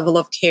that level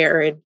of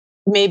care. And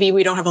maybe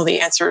we don't have all the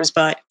answers,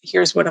 but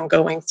here's what I'm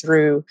going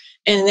through.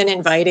 And then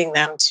inviting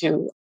them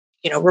to,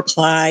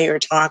 reply or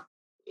talk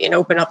and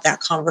open up that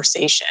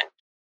conversation.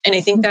 And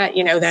I think that,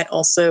 that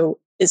also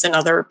is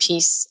another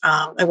piece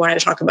I wanted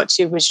to talk about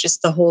too, was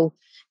just the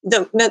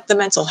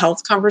mental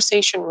health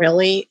conversation,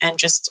 really. And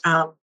just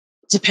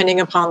depending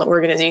upon the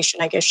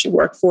organization, I guess you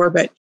work for,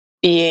 but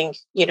being,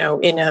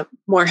 in a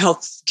more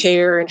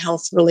healthcare and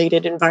health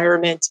related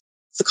environment,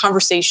 the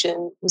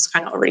conversation was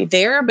kind of already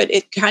there, but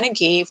it kind of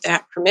gave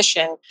that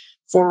permission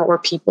for more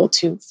people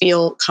to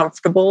feel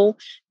comfortable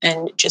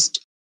and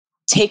just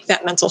take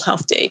that mental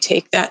health day,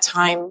 take that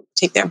time,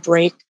 take that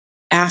break,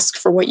 ask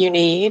for what you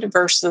need,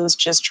 versus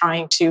just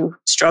trying to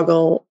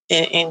struggle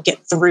and get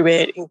through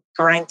it and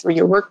grind through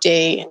your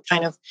workday and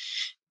kind of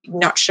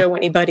not show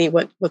anybody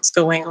what's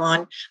going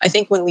on. I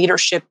think when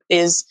leadership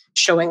is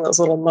showing those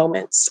little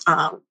moments,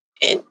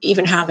 and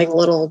even having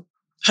little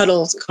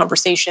huddles and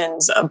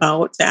conversations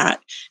about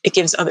that, it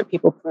gives other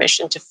people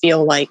permission to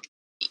feel like,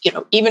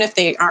 even if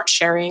they aren't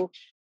sharing,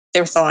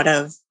 they're thought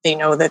of. They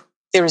know that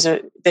there's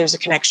a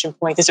connection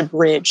point, there's a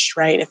bridge,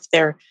 right? If they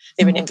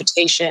have an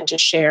invitation to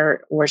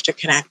share or to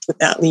connect with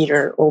that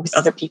leader or with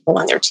other people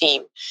on their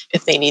team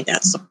if they need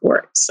that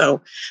support.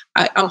 So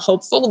I'm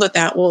hopeful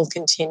that will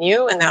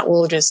continue, and that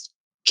will just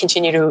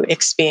continue to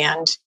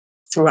expand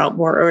throughout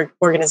more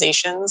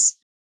organizations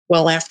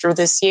well after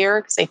this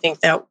year, because I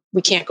think that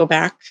we can't go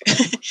back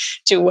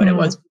to what it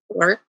was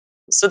before.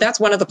 So that's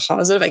one of the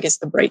positive, I guess,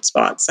 the bright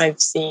spots I've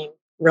seen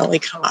really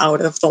come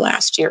out of the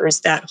last year,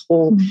 is that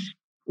whole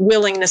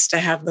willingness to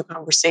have the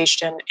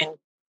conversation and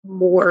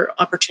more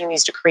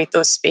opportunities to create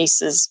those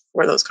spaces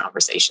for those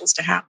conversations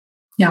to happen.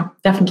 Yeah,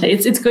 definitely.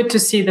 It's good to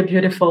see the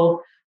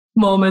beautiful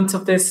moments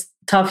of this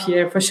tough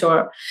year, for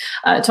sure.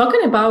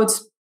 Talking about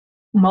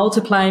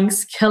multiplying,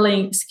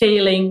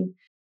 scaling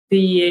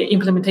the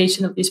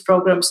implementation of these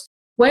programs,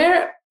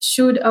 where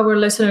should our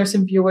listeners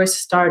and viewers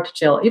start,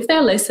 Jill? If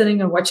they're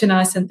listening and watching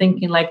us and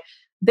thinking like,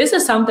 this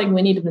is something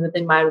we need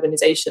within my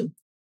organization,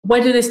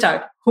 where do they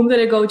start? Whom do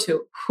they go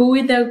to? Who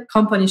in their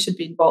company should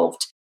be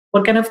involved?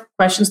 What kind of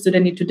questions do they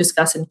need to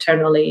discuss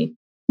internally?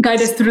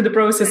 Guide us through the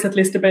process at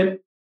least a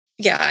bit.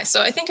 Yeah,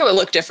 so I think it would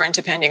look different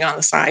depending on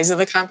the size of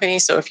the company.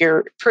 So if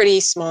you're pretty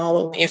small,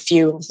 only a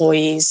few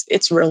employees,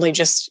 it's really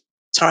just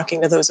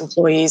talking to those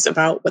employees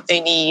about what they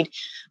need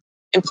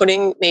and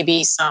putting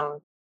maybe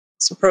some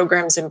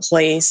programs in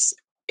place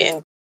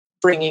and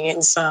bringing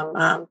in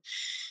some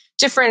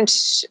different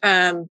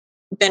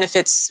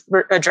benefits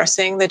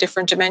addressing the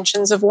different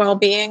dimensions of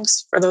well-being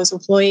for those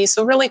employees.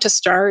 So really to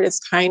start, it's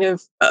kind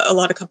of a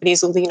lot of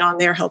companies will lean on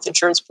their health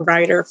insurance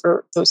provider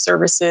for those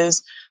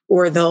services,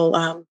 or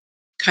they'll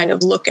kind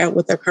of look at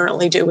what they're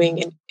currently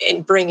doing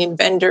and bring in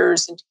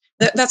vendors. And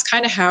that's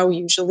kind of how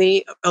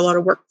usually a lot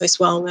of workplace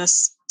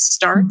wellness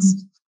starts.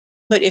 Mm-hmm.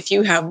 But if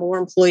you have more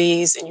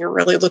employees and you're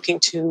really looking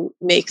to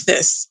make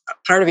this a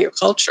part of your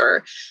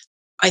culture,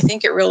 I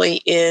think it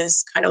really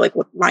is kind of like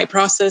what my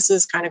process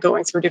is, kind of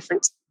going through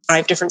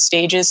 5 different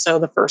stages. So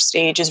the first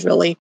stage is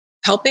really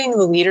helping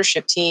the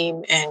leadership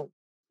team and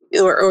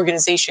your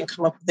organization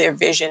come up with their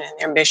vision and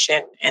their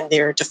mission and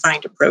their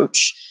defined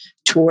approach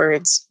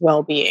towards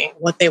well-being,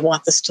 what they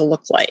want this to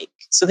look like.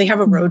 So they have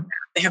a roadmap,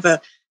 they have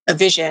a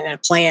vision and a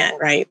plan,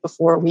 right?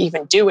 Before we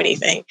even do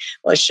anything,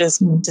 let's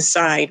just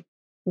decide,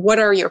 what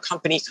are your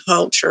company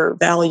culture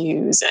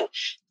values, and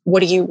what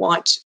do you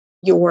want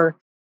your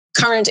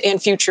current and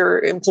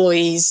future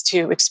employees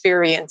to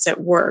experience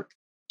at work,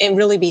 and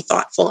really be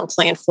thoughtful and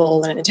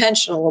planful and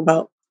intentional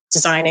about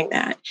designing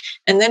that.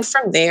 And then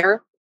from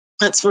there,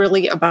 it's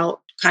really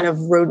about kind of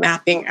road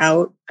mapping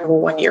out a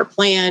 1-year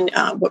plan,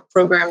 what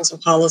programs and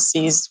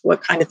policies,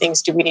 what kind of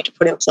things do we need to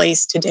put in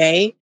place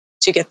today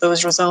to get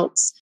those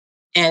results.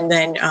 And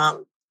then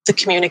the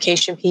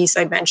communication piece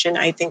I mentioned,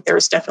 I think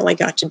there's definitely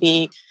got to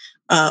be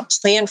a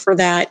plan for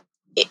that.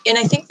 And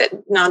I think that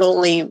not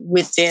only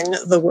within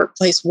the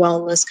workplace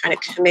wellness kind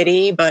of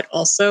committee, but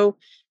also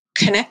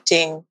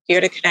connecting, you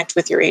got to connect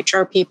with your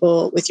HR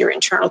people, with your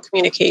internal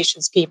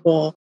communications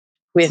people,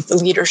 with the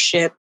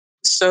leadership.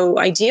 So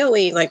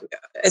ideally, like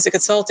as a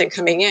consultant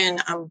coming in,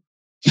 I'm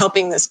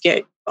helping this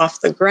get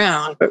off the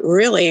ground, but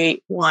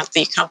really want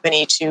the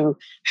company to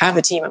have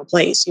a team in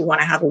place. You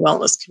want to have a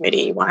wellness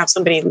committee. You want to have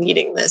somebody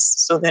leading this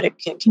so that it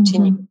can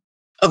continue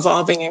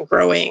evolving and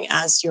growing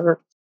as you're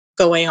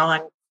going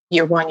on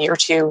year 1, year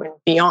 2, and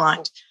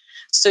beyond.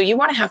 So you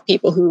want to have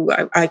people who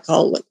I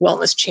call like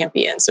wellness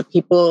champions, so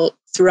people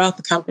throughout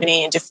the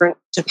company in different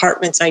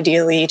departments,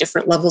 ideally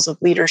different levels of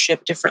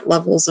leadership, different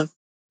levels of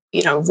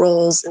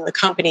roles in the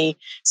company.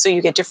 So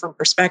you get different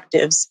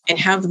perspectives and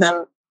have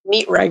them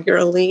meet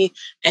regularly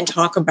and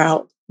talk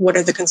about what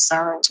are the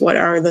concerns, what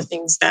are the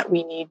things that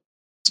we need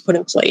to put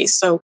in place.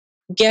 So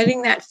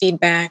getting that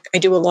feedback, I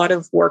do a lot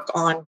of work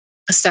on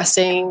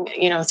assessing,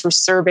 through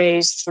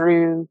surveys,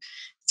 through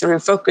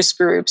focus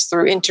groups,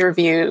 through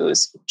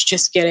interviews,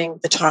 just getting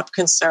the top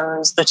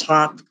concerns, the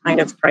top kind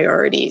of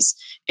priorities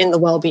in the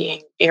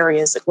well-being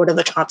areas. Like, what are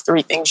the top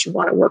 3 things you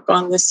want to work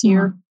on this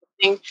year?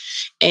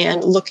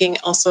 And looking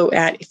also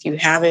at, if you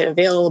have it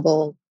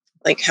available,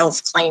 like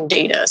health claim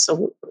data.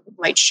 So it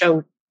might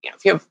show,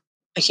 if you have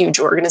a huge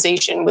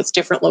organization with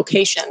different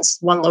locations,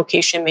 one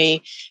location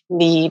may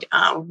need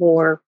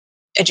more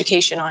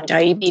education on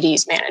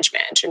diabetes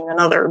management, and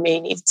another may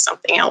need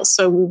something else.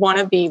 So we want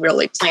to be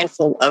really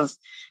planful of,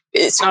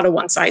 it's not a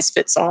one size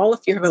fits all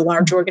if you have a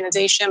large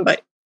organization,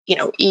 but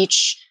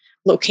each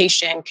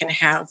location can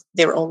have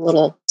their own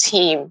little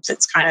team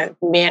that's kind of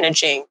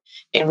managing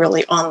and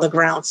really on the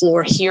ground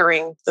floor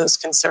hearing those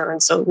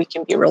concerns, so we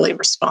can be really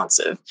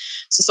responsive.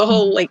 So it's a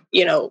whole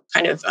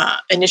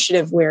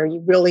initiative where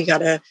you really got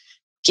to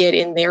get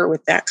in there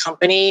with that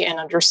company and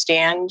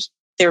understand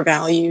their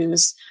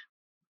values,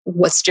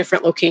 what's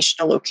different location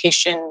to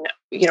location,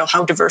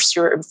 how diverse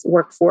your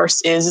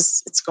workforce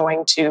is. It's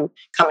going to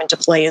come into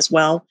play as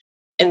well.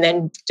 And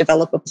then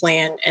develop a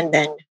plan and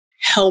then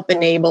help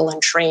enable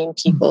and train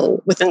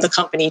people within the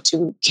company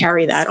to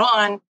carry that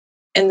on.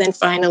 And then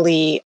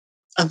finally,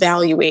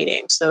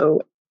 evaluating.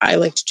 So I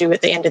like to do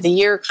at the end of the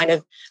year, kind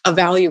of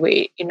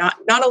evaluate, not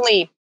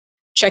only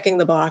checking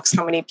the box,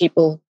 how many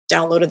people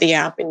downloaded the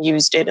app and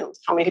used it and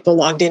how many people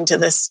logged into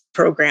this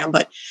program,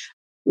 but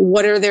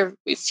what are their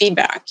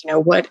feedback?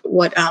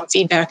 What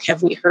feedback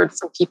have we heard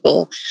from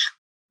people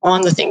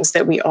on the things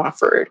that we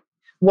offered?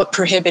 What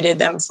prohibited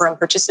them from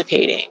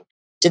participating?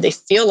 Did they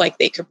feel like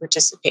they could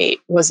participate?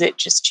 Was it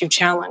just too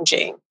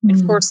challenging? And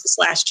of course, this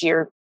last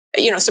year,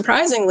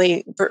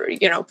 surprisingly,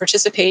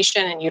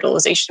 participation and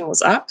utilization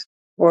was up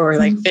for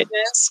like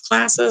fitness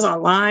classes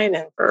online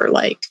and for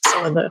like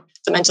some of the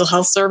mental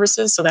health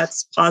services. So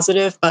that's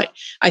positive. But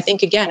I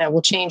think, again, it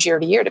will change year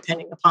to year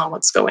depending upon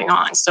what's going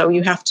on. So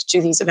you have to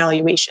do these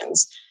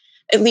evaluations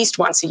at least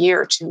once a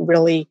year to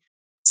really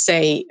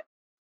say,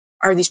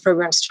 are these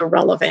programs still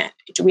relevant?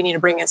 Do we need to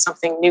bring in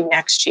something new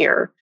next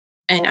year?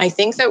 And I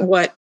think that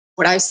what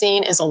I've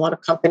seen is a lot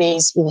of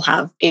companies will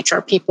have HR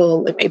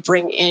people that may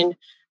bring in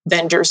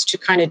vendors to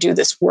kind of do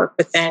this work,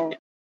 but then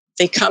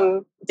they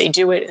come, they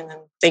do it, and then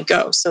they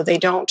go. So they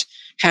don't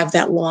have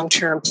that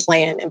long-term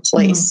plan in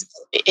place,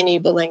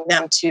 enabling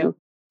them to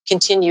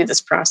continue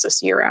this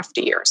process year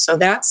after year. So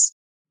that's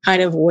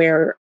kind of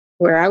where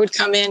I would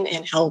come in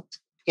and help,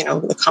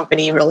 the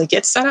company really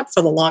get set up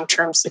for the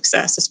long-term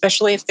success,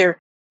 especially if they're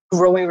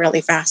growing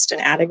really fast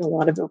and adding a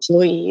lot of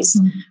employees.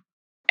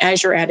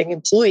 As you're adding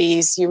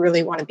employees, you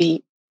really want to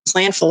be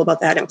planful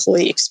about that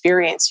employee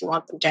experience you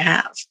want them to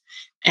have.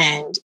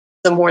 And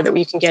the more that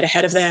we can get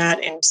ahead of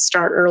that and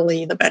start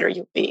early, the better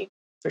you'll be,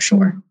 for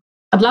sure.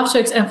 I'd love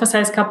to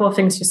emphasize a couple of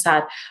things you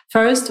said.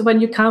 First,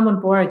 when you come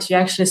on board, you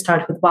actually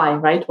start with why,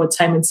 right? What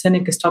Simon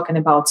Sinek is talking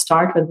about,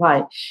 start with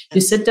why.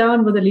 You sit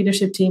down with the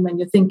leadership team and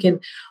you're thinking,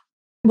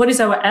 what is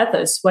our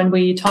ethos when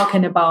we're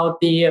talking about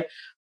the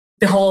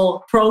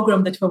whole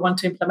program that we want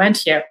to implement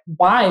here?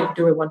 Why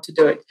do we want to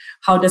do it?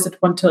 How do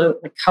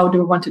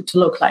we want it to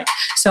look like?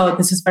 So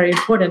this is very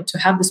important to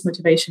have this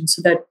motivation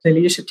so that the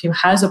leadership team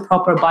has a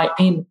proper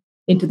buy-in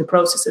into the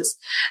processes.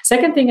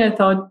 Second thing I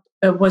thought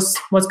was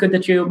good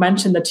that you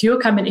mentioned that you're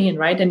coming in,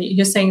 right? And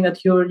you're saying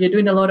that you're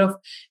doing a lot of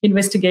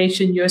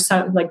investigation. You're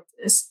like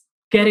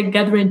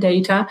gathering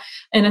data.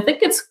 And I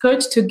think it's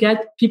good to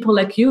get people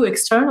like you,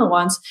 external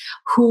ones,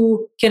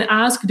 who can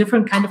ask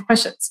different kind of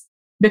questions.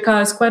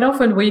 Because quite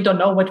often we don't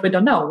know what we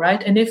don't know,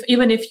 right? And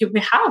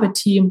we have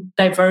a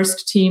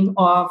diverse team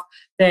of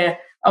the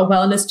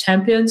wellness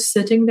champions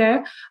sitting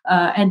there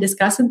and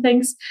discussing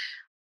things,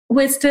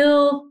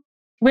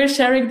 we're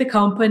sharing the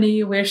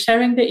company, we're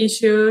sharing the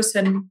issues,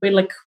 and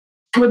we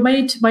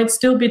might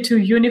still be too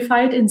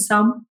unified in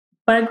some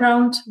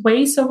background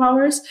ways of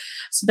ours,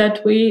 so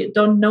that we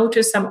don't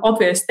notice some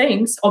obvious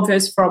things,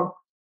 obvious for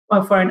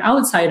an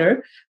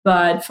outsider,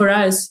 but for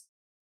us,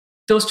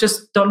 those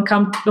just don't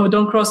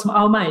cross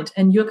our mind.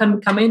 And you can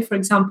come in, for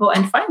example,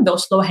 and find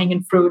those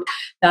low-hanging fruit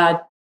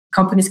that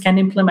companies can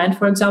implement,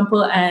 for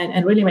example,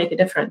 and really make a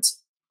difference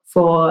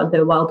for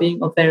the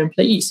well-being of their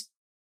employees.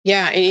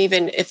 Yeah,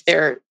 even if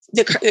they're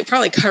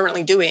probably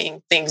currently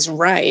doing things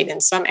right in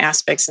some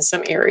aspects, in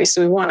some areas.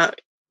 So we want to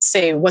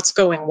say what's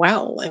going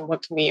well and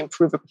what can we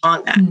improve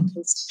upon that.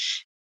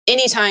 Because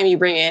anytime you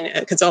bring in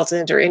a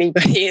consultant or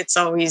anybody, it's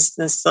always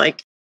this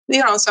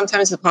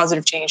sometimes a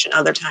positive change and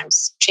other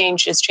times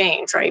change is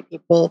change, right?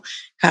 People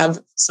have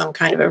some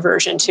kind of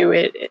aversion to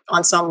it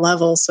on some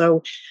level.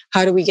 So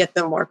how do we get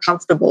them more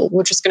comfortable?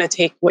 We're just going to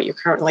take what you're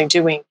currently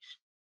doing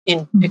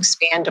and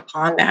expand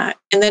upon that.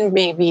 And then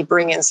maybe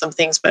bring in some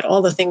things, but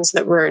all the things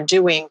that we're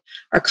doing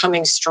are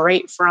coming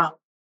straight from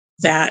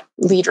that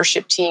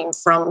leadership team,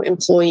 from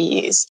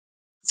employees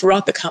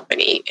throughout the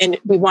company. And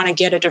we want to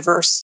get a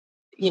diverse,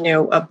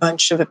 a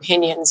bunch of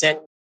opinions and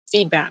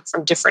feedback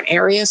from different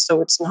areas.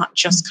 So it's not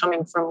just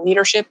coming from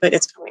leadership, but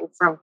it's coming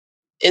from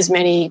as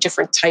many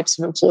different types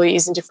of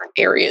employees in different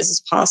areas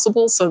as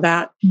possible so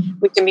that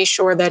we can be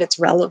sure that it's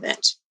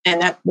relevant,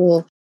 and that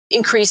will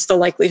increase the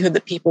likelihood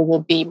that people will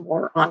be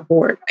more on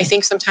board. I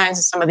think sometimes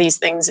in some of these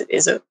things it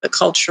is a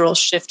cultural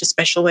shift,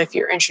 especially if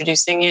you're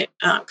introducing it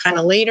kind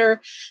of later.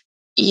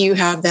 You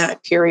have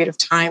that period of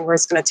time where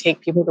it's going to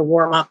take people to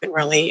warm up and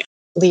really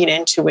lean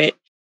into it,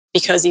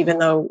 because even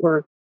though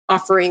we're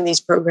offering these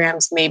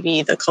programs,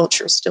 maybe the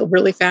culture is still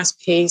really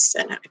fast paced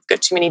and I've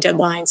got too many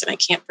deadlines and I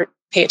can't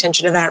pay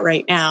attention to that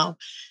right now.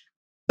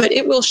 But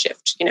it will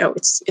shift.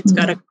 It's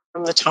got to come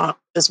from the top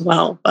as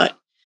well. But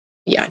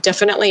yeah,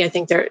 definitely, I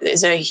think there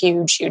is a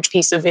huge, huge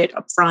piece of it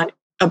up front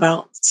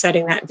about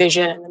setting that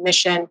vision and the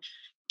mission,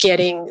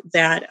 getting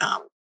that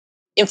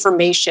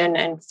information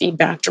and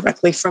feedback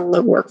directly from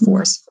the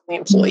workforce, from the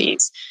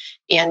employees,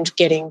 and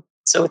getting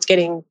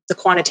the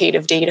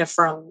quantitative data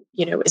from,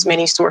 as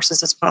many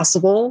sources as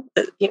possible.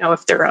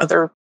 If there are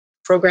other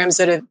programs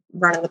that have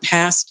run in the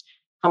past,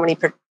 how many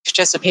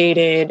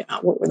participated,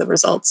 what were the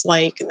results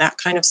like, and that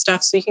kind of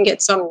stuff. So you can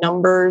get some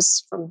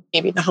numbers from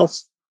maybe the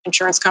health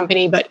insurance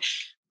company, but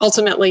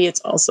ultimately it's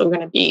also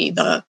going to be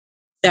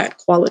that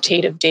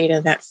qualitative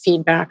data, that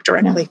feedback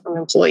directly from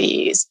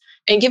employees,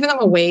 and giving them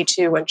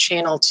a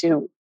channel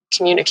to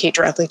communicate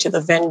directly to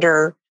the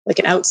vendor, like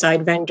an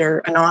outside vendor,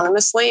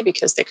 anonymously,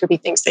 because there could be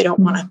things they don't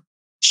want to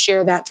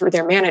share that through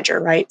their manager,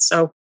 right?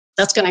 So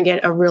that's going to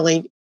get a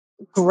really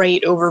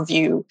great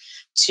overview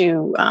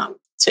to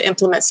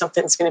implement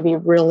something that's going to be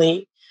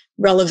really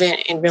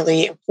relevant and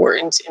really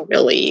important and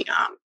really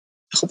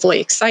hopefully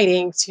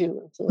exciting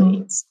to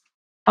employees.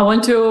 I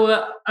want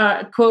to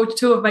quote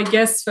two of my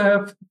guests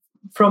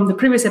from the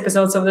previous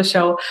episodes of the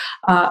show.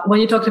 When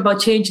you talked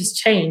about change is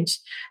change,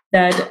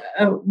 that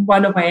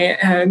one of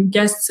my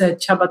guests,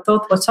 Csaba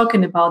Tóth, was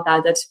talking about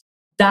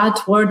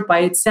that word by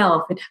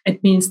itself.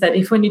 It means that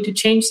if we need to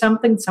change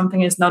something,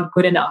 something is not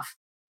good enough.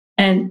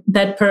 And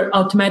that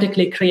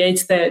automatically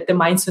creates the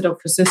mindset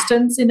of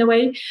resistance in a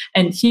way.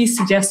 And he's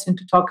suggesting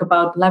to talk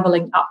about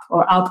leveling up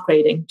or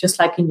upgrading, just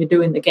like you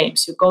do in the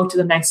games. You go to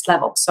the next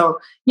level. So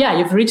yeah,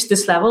 you've reached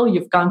this level,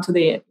 you've come to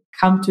the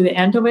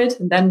end of it,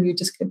 and then you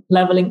just keep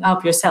leveling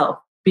up yourself.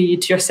 Be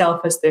it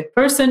yourself as the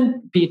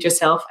person, be it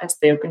yourself as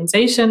the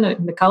organization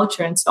and the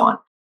culture and so on.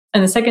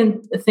 And the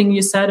second thing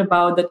you said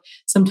about that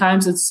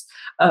sometimes it's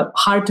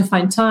hard to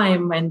find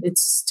time and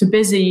it's too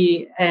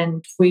busy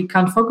and we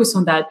can't focus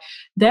on that.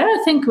 There,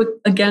 I think we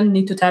again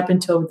need to tap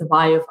into the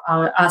why of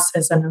us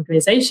as an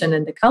organization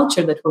and the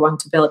culture that we want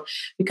to build.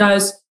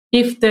 Because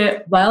if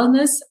the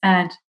wellness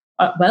and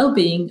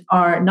well-being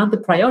are not the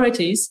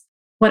priorities,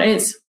 what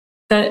is?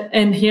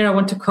 And here I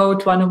want to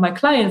quote one of my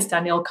clients,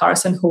 Daniel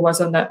Carson, who was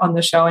on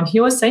the show, and he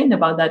was saying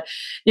about that.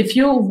 If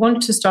you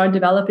want to start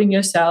developing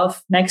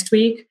yourself next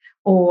week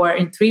or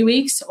in 3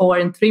 weeks or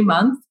in 3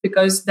 months,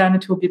 because then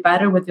it will be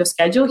better with your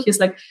schedule, he's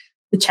like,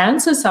 the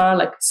chances are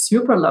like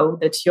super low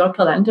that your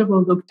calendar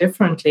will look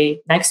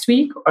differently next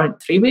week or in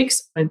 3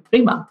 weeks or in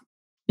 3 months.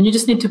 And you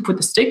just need to put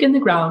the stick in the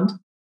ground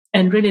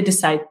and really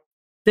decide,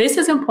 this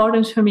is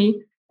important for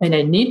me and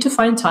I need to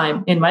find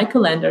time in my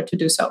calendar to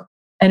do so.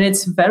 And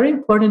it's very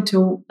important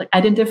to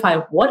identify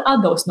what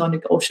are those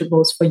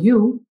non-negotiables for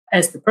you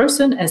as the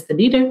person, as the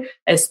leader,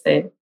 as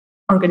the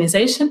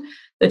organization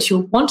that you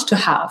want to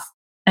have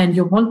and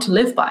you want to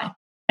live by.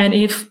 And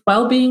if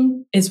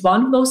well-being is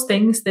one of those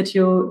things that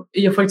you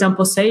for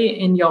example, say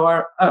in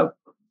your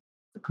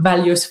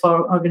values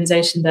for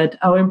organization that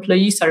our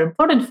employees are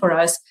important for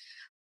us,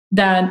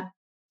 then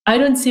I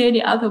don't see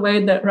any other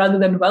way that rather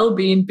than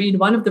well-being being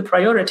one of the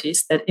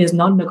priorities that is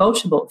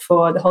non-negotiable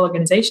for the whole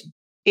organization.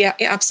 Yeah,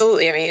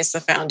 absolutely. I mean, it's the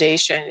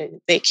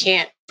foundation. They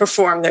can't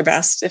perform their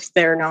best if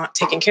they're not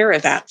taking care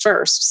of that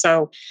first.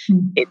 So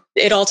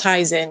it all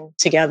ties in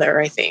together,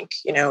 I think,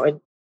 and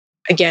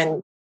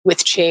again,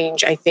 with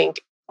change, I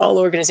think all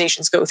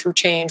organizations go through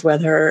change,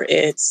 whether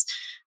it's,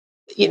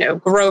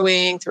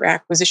 growing through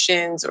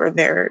acquisitions or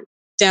they're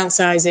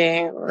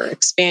downsizing or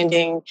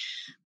expanding.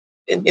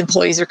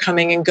 Employees are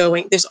coming and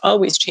going. There's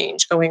always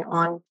change going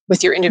on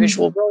with your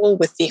individual role,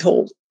 with the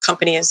whole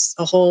company as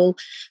a whole.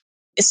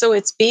 So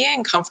it's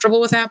being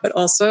comfortable with that, but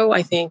also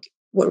I think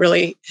what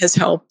really has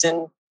helped,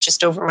 and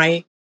just over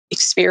my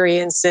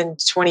experience in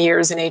 20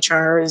 years in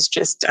HR, is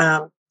just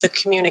the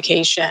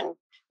communication.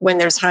 When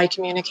there's high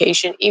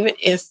communication, even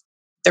if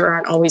there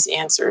aren't always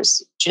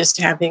answers, just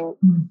having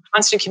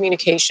constant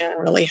communication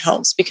really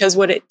helps, because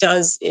what it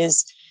does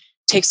is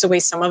takes away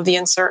some of the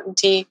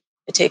uncertainty.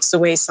 It takes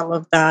away some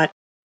of that.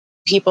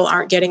 People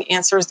aren't getting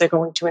answers. They're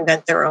going to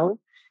invent their own.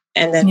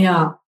 And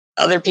then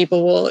other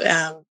people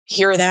will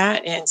hear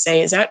that and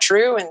say, is that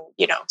true? And,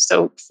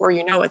 so before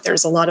you know it,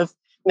 there's a lot of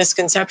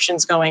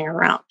misconceptions going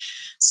around.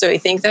 So I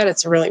think that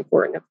it's really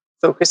important to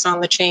focus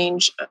on the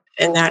change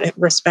in that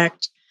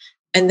respect.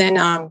 And then,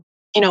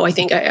 I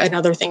think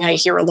another thing I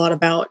hear a lot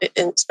about,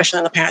 especially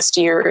in the past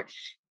year,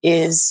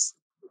 is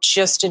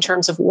just in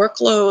terms of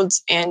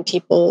workloads and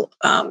people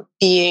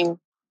being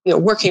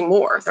working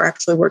more. They're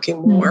actually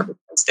working more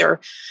because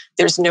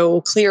there's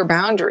no clear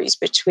boundaries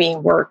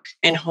between work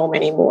and home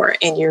anymore.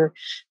 And you're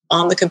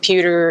on the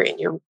computer and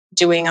you're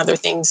doing other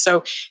things.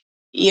 So,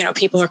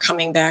 people are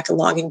coming back and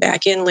logging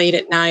back in late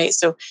at night.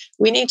 So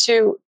we need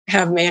to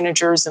have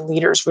managers and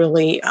leaders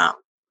really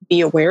be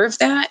aware of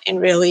that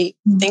and really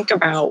think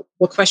about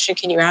what question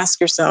can you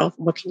ask yourself?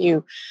 What can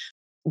you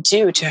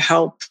do to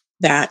help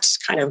that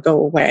kind of go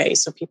away?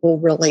 So people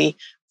really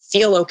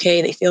feel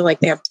okay. They feel like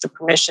they have the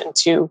permission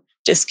to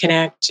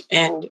disconnect.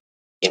 And,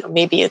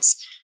 maybe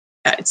it's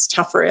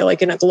tougher,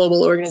 like in a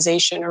global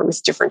organization or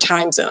with different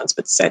time zones,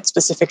 but set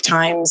specific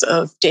times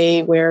of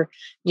day where,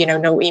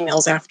 no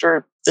emails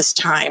after this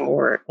time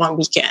or on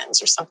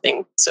weekends or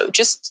something. So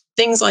just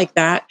things like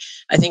that,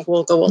 I think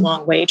will go a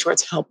long way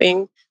towards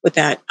helping with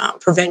that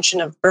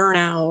prevention of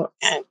burnout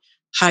and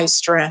high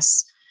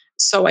stress.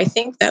 So I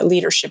think that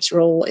leadership's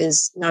role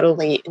is not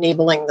only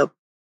enabling the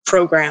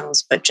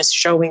programs, but just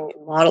showing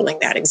and modeling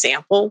that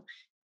example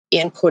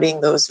and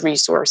putting those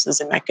resources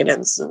and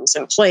mechanisms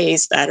in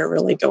place that are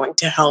really going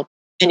to help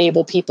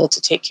enable people to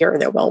take care of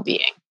their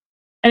well-being.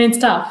 And it's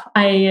tough.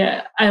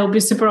 I'll be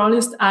super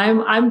honest.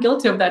 I'm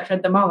guilty of that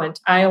at the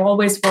moment. I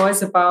always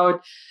was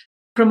about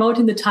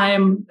promoting the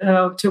time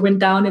to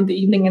wind down in the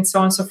evening and so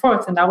on and so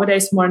forth. And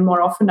nowadays, more and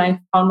more often, I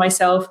found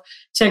myself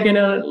checking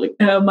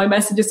my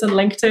messages on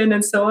LinkedIn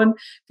and so on,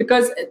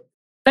 because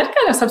that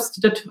kind of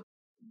substituted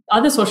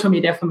other social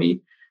media for me.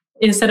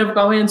 Instead of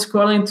going and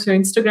scrolling to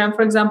Instagram,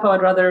 for example,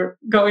 I'd rather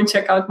go and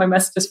check out my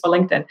messages for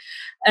LinkedIn.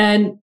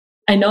 And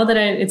I know that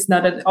it's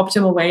not an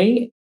optimal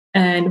way.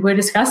 And we're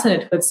discussing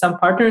it with some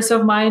partners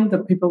of mine, the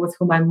people with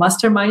whom I'm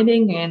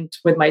masterminding, and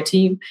with my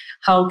team.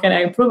 How can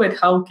I improve it?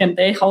 How can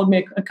they hold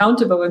me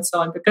accountable and so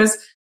on? Because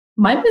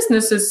my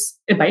business is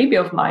a baby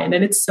of mine,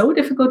 and it's so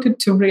difficult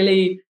to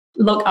really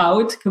log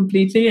out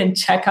completely and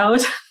check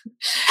out.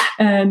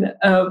 And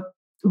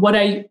what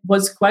I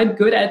was quite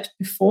good at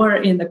before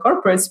in the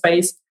corporate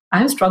space,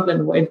 I'm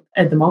struggling with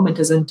at the moment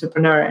as an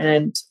entrepreneur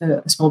and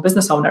a small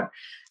business owner.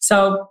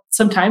 So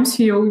sometimes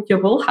you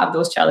will have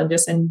those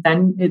challenges. And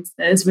then it's,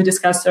 as we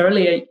discussed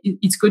earlier,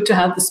 it's good to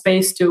have the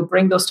space to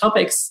bring those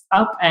topics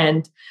up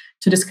and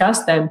to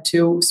discuss them,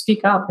 to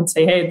speak up and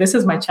say, hey, this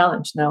is my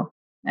challenge now.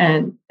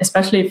 And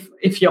especially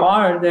if you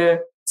are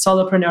the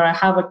solopreneur, I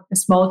have a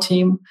small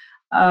team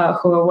who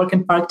are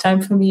working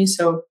part-time for me.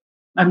 So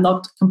I'm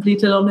not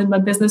completely alone in my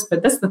business,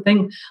 but that's the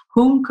thing.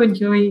 Whom could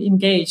you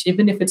engage,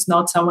 even if it's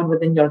not someone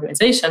within your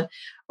organization,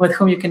 with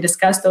whom you can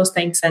discuss those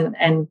things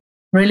and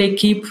really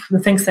keep the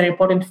things that are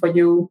important for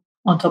you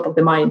on top of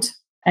the mind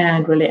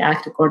and really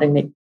act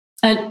accordingly.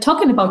 And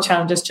talking about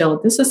challenges, Jill,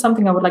 this is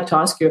something I would like to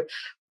ask you.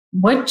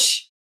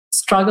 Which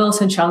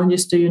struggles and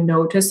challenges do you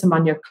notice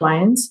among your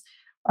clients,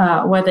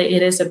 whether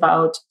it is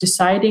about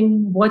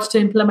deciding what to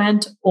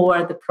implement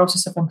or the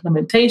process of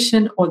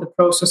implementation or the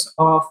process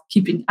of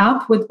keeping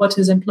up with what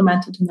is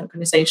implemented in the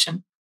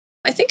organization?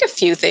 I think a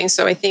few things.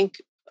 So I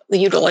think the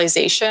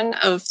utilization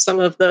of some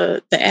of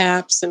the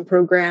apps and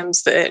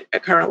programs that are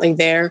currently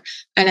there.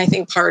 And I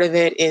think part of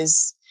it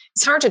is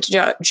it's hard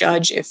to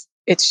judge if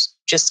it's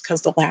just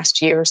because the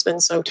last year has been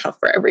so tough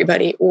for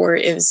everybody, or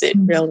is it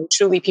really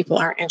truly people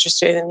aren't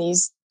interested in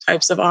these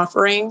types of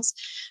offerings.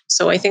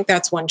 So I think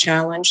that's one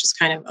challenge, is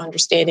kind of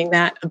understanding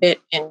that a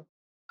bit. And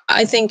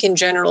I think in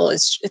general,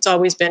 it's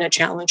always been a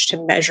challenge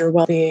to measure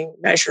well-being,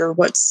 measure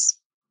what's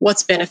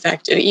been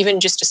effective. Even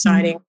just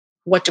deciding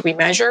what do we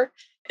measure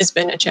has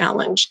been a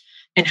challenge,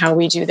 and how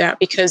we do that,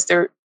 because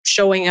they're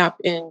showing up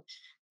in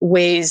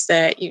ways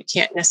that you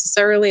can't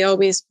necessarily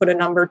always put a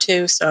number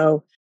to.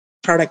 So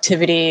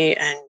productivity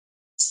and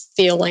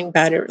feeling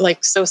better,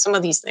 so some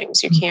of these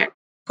things you can't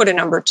put a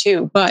number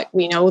to, but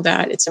we know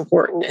that it's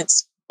important.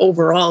 It's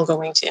overall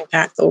going to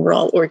impact the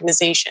overall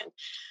organization.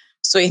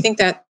 So I think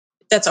that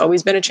that's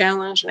always been a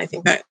challenge, and I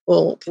think that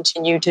will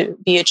continue to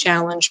be a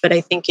challenge. But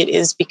I think it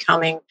is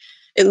becoming,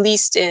 at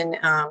least in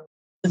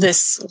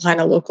this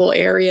kind of local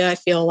area, I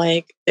feel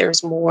like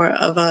there's more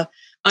of a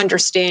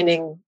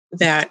understanding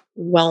that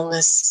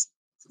wellness.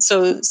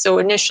 So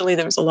initially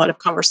there was a lot of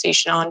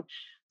conversation on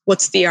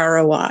what's the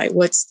ROI,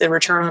 what's the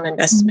return on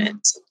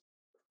investment,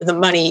 the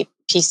money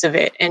piece of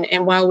it.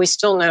 And while we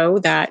still know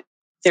that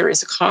there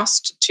is a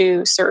cost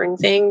to certain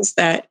things,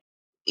 that,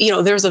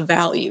 there's a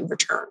value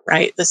return,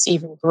 right? That's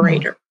even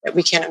greater that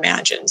we can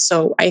imagine.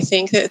 So I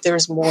think that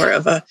there's more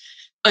of a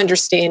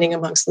understanding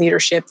amongst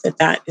leadership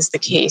that is the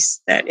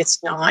case, that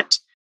it's not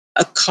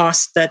a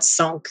cost that's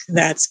sunk,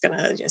 that's going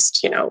to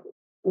just,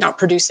 not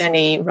produce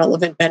any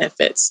relevant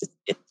benefits.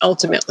 It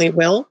ultimately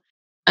will.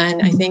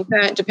 And I think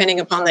that depending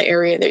upon the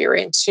area that you're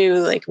in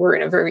too, we're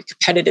in a very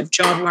competitive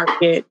job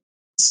market.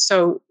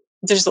 So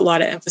there's a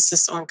lot of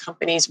emphasis on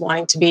companies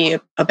wanting to be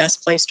a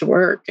best place to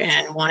work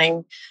and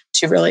wanting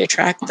to really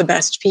attract the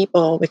best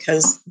people,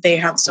 because they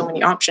have so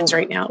many options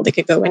right now. They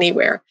could go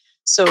anywhere.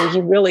 So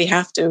you really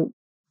have to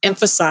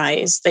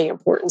emphasize the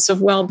importance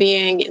of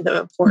well-being, the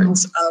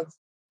importance of,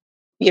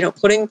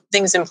 putting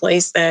things in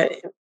place that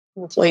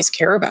employees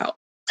care about,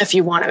 if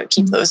you want to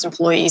keep those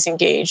employees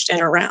engaged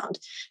and around.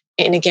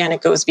 And again,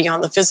 it goes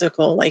beyond the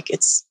physical, like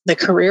it's the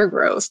career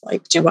growth.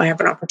 Like, do I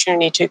have an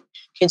opportunity to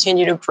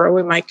continue to grow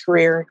in my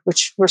career,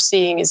 which we're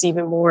seeing is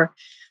even more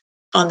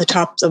on the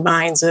top of the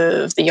minds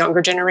of the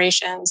younger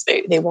generations.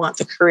 They want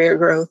the career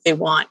growth. They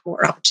want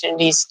more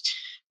opportunities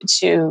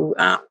to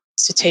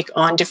take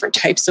on different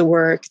types of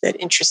work that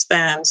interest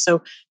them.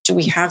 So do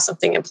we have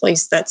something in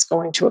place that's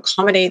going to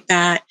accommodate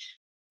that?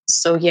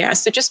 So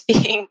just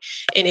being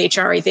in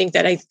HR, I think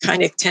that I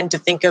kind of tend to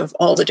think of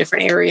all the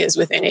different areas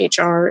within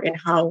HR and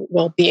how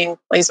well-being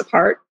plays a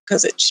part,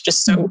 because it's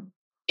just so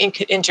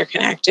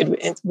interconnected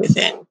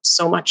within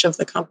so much of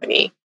the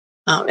company.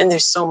 And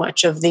there's so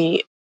much of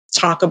the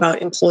talk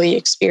about employee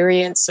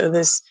experience. So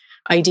this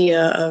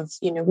idea of,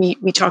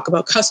 we talk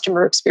about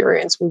customer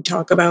experience. We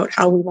talk about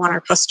how we want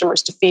our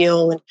customers to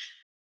feel and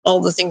all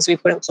the things we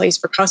put in place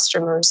for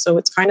customers. So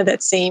it's kind of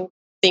that same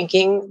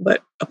thinking,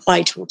 but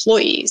applied to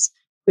employees.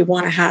 We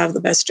want to have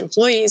the best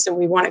employees and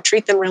we want to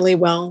treat them really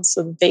well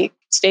so that they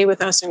stay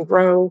with us and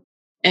grow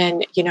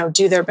and,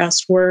 do their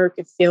best work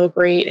and feel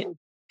great and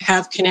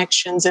have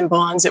connections and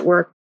bonds at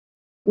work.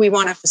 We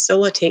want to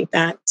facilitate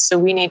that. So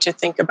we need to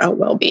think about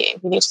well-being.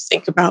 We need to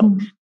think about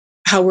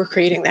how we're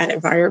creating that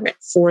environment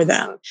for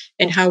them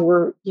and how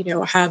we're,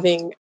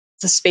 having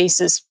the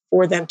spaces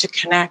for them to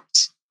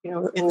connect,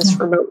 in this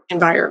remote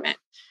environment.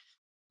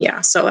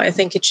 Yeah. So I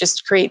think it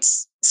just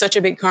creates such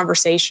a big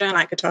conversation.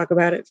 I could talk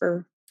about it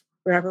for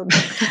forever.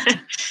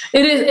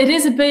 It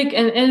is a big,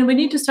 and we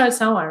need to start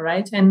somewhere,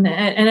 right? And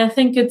I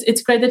think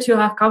it's great that you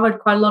have covered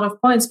quite a lot of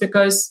points,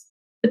 because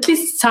at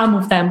least some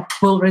of them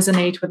will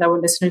resonate with our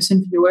listeners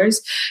and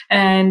viewers.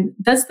 And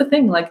that's the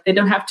thing, like they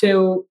don't have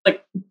to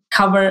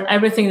cover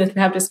everything that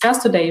we have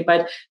discussed today,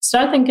 but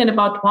start thinking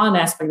about one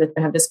aspect that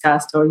we have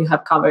discussed or you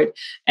have covered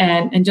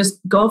and just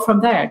go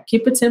from there.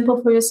 Keep it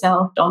simple for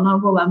yourself. Don't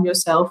overwhelm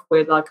yourself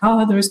with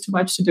there is too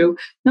much to do.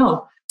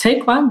 No,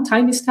 take one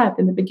tiny step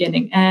in the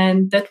beginning,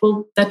 and that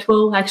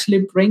will actually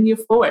bring you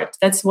forward.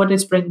 That's what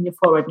is bringing you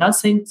forward. Not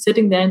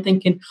sitting there and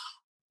thinking,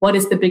 what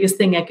is the biggest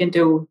thing I can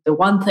do? The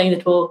one thing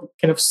that will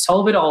kind of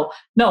solve it all.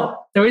 No,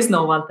 there is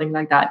no one thing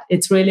like that.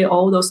 It's really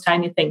all those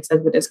tiny things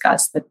that we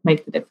discussed that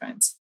make the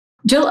difference.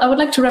 Jill, I would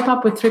like to wrap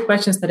up with 3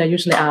 questions that I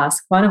usually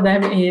ask. One of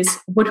them is,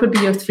 what would be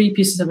your 3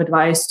 pieces of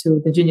advice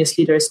to the Genius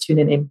leaders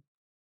tuning in?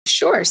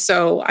 Sure.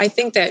 So I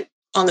think that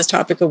on this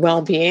topic of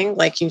well-being,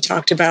 like you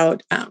talked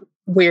about,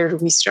 where do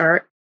we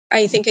start?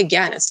 I think,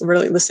 again, it's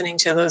really listening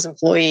to those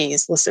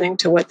employees, listening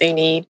to what they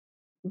need.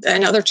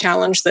 Another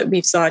challenge that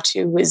we saw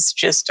too was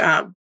just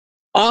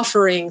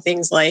offering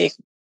things like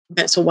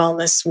mental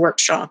wellness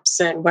workshops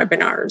and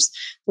webinars.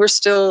 We're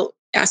still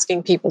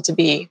asking people to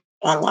be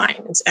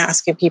online. It's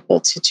asking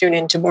people to tune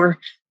into more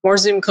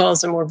Zoom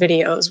calls and more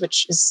videos,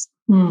 which is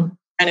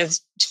kind of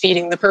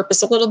defeating the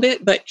purpose a little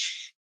bit. But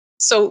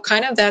so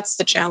kind of that's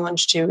the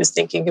challenge too, is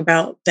thinking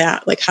about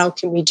that. Like, how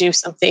can we do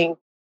something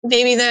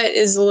maybe that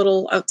is a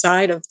little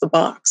outside of the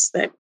box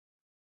that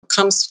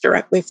comes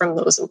directly from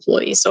those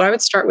employees? So I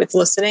would start with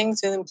listening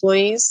to the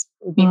employees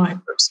would be my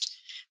first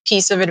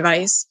piece of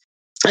advice.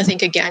 I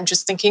think, again,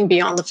 just thinking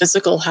beyond the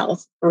physical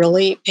health,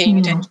 really paying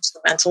attention to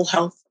the mental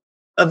health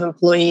of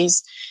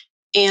employees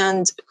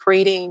and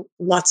creating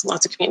lots and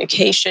lots of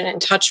communication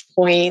and touch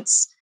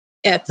points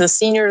at the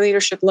senior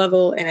leadership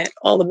level and at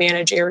all the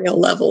managerial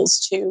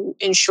levels to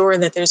ensure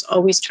that there's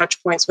always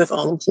touch points with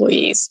all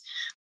employees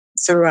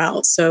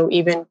throughout. So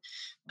even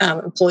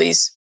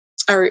employees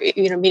are,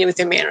 meeting with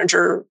their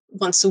manager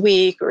once a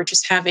week or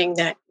just having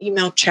that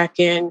email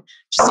check-in,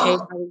 just, hey,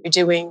 how are you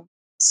doing?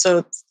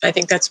 So I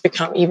think that's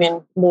become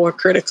even more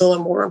critical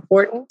and more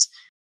important.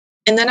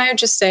 And then I would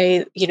just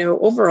say,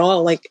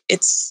 overall,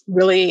 it's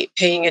really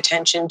paying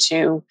attention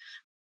to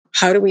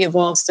how do we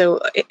evolve. So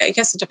I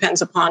guess it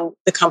depends upon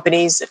the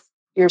companies. If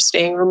you're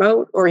staying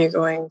remote or you're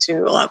going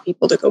to allow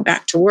people to go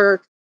back to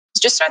work,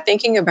 just start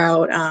thinking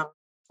about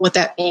what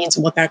that means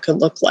and what that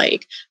could look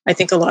like. I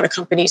think a lot of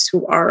companies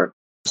who are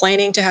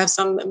planning to have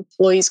some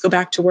employees go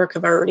back to work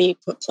have already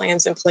put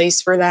plans in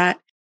place for that.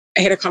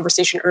 I had a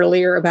conversation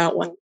earlier about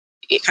one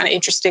kind of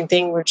interesting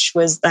thing, which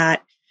was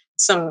that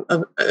some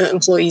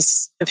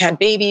employees have had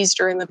babies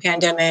during the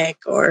pandemic,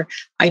 or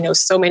I know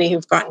so many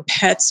who've gotten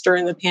pets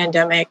during the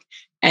pandemic.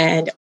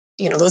 And,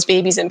 those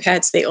babies and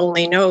pets, they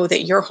only know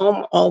that you're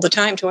home all the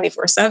time,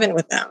 24/7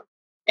 with them.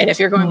 And if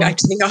you're going back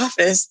to the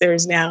office, they're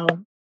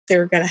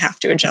going to have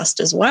to adjust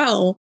as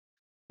well.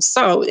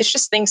 So it's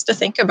just things to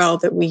think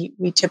about that we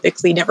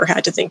typically never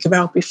had to think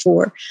about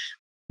before,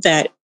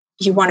 that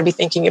you want to be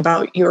thinking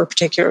about your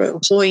particular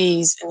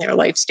employees and their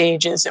life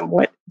stages and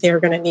what they're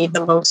going to need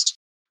the most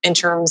in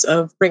terms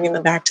of bringing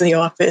them back to the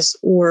office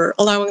or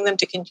allowing them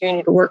to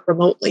continue to work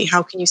remotely.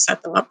 How can you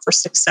set them up for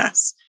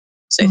success?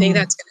 So I think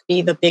that's going to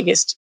be the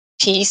biggest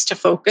piece to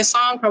focus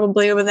on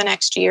probably over the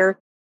next year,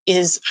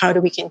 is how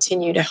do we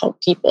continue to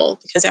help people?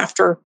 Because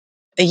after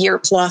a year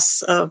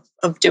plus of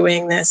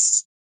doing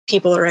this,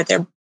 people are at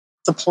the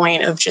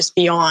point of just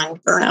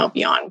beyond burnout,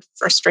 beyond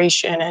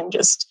frustration, and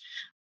just,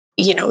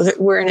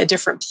 we're in a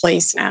different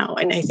place now.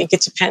 And I think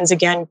it depends,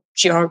 again,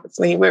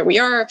 geographically where we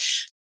are.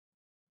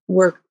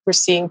 we're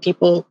seeing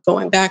people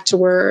going back to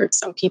work.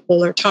 Some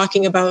people are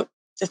talking about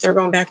that they're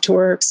going back to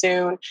work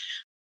soon.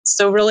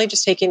 So really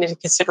just taking into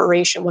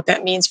consideration what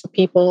that means for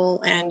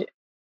people and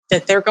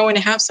that they're going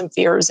to have some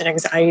fears and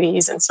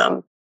anxieties and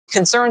some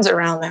concerns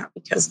around that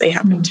because they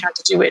haven't had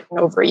to do it in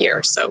over a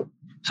year. So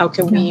how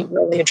can we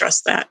really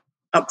address that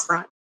up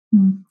front?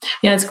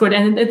 Yeah, it's good.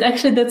 And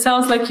actually, that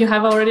sounds like you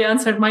have already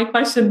answered my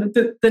question.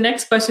 The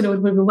next question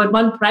would be what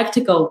one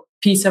practical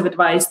piece of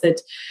advice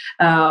that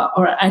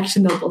or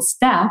actionable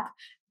step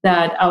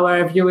that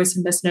our viewers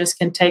and listeners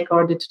can take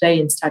already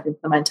today and start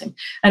implementing.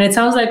 And it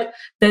sounds like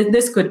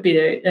this could be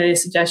a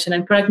suggestion.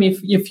 And correct me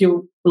if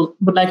you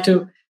would like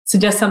to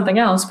suggest something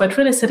else, but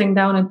really sitting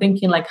down and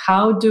thinking like,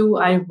 how do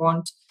I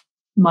want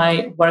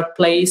my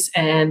workplace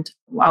and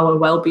our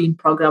well-being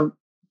program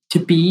to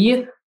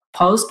be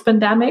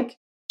post-pandemic?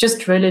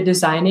 Just really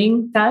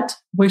designing that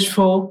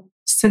wishful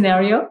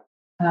scenario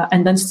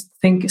and then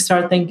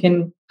start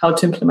thinking how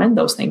to implement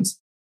those things.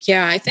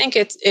 Yeah, I think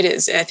it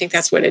is. I think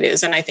that's what it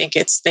is. And I think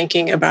it's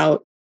thinking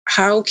about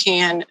how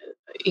can,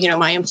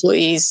 my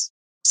employees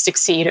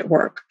succeed at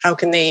work? How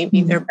can they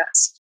be their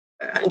best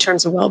in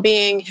terms of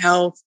well-being,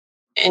 health,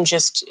 and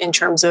just in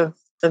terms of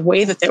the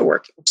way that they're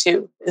working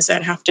too? Does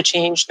that have to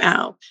change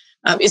now?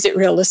 Is it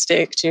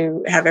realistic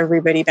to have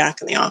everybody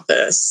back in the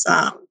office?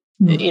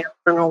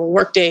 For a normal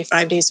workday,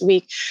 5 days a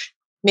week,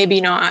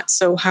 maybe not.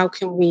 So how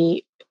can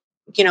we,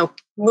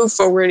 move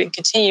forward and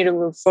continue to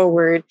move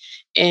forward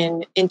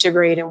and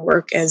integrate and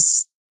work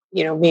as,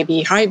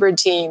 maybe hybrid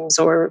teams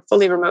or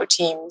fully remote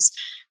teams?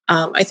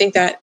 I think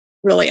that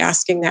really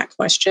asking that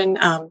question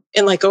and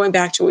like going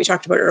back to what we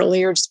talked about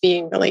earlier, just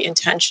being really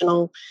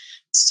intentional.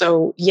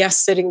 So yes,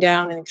 sitting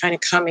down and kind of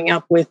coming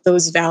up with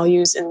those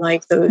values and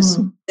like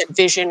that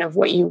vision of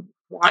what you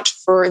want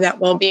for that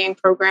well-being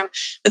program,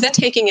 but then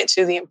taking it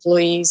to the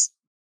employees,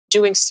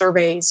 doing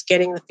surveys,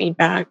 getting the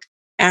feedback,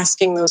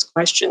 asking those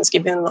questions,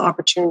 giving them the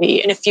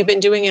opportunity. And if you've been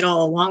doing it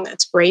all along,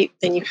 that's great.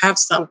 Then you have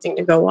something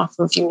to go off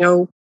of.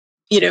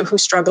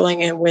 Who's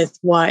struggling and with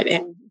what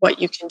and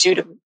what you can do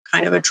to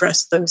kind of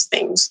address those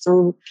things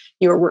through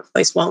your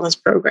workplace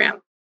wellness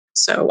program.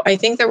 So I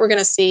think that we're going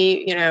to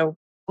see,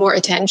 more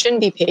attention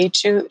be paid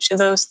to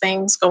those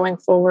things going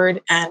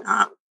forward. And,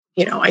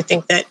 I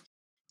think that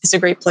it's a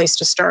great place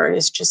to start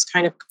is just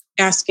kind of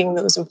asking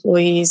those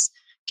employees,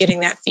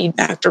 getting that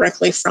feedback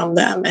directly from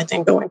them, and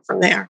then going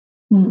from there.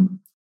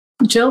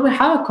 Jill, we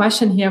have a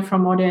question here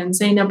from audience.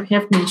 Zainab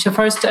Hefni. She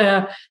first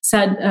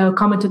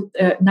commented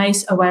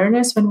nice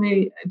awareness when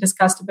we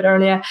discussed a bit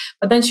earlier,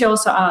 but then she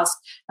also asked,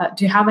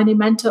 do you have any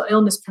mental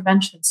illness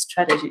prevention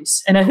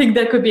strategies? And I think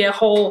that could be a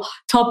whole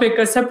topic,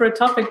 a separate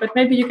topic, but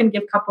maybe you can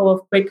give a couple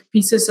of quick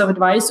pieces of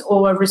advice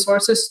or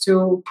resources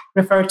to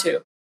refer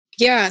to.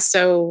 Yeah,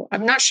 so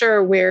I'm not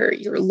sure where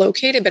you're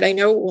located, but I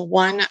know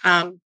one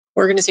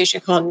organization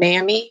called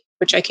NAMI,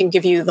 which I can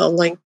give you the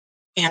link,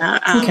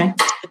 Anna. Okay.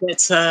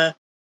 It's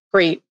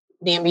great,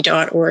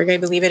 NAMI.org, I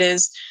believe it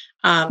is.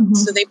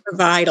 So they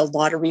provide a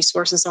lot of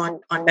resources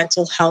on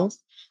mental health.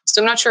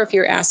 So I'm not sure if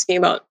you're asking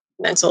about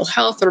mental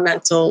health or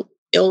mental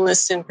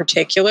illness in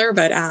particular,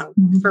 but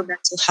for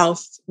mental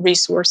health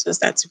resources,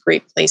 that's a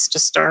great place to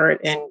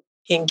start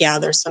and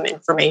gather some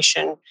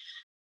information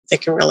that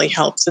can really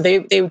help. So they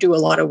do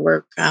a lot of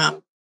work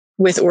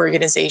with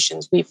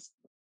organizations. We've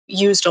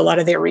used a lot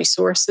of their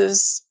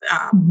resources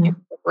in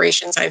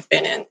corporations I've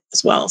been in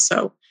as well.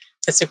 So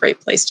it's a great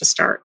place to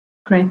start.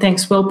 Great,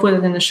 thanks. We'll put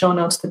it in the show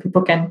notes that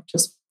people can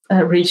just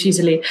reach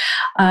easily.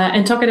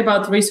 And talking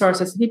about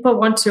resources, people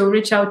want to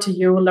reach out to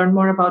you, learn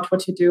more about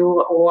what you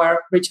do,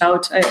 or reach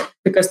out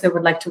because they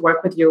would like to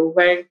work with you.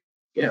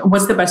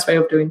 What's the best way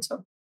of doing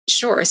so?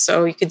 Sure.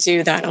 So you could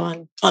do that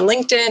on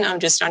LinkedIn. I'm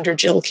just under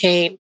Jill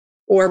Kane,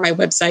 or my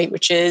website,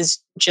 which is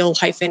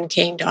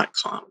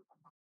jill-kane.com.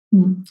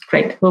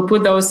 Great. We'll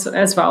put those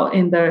as well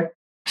in the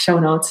show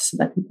notes so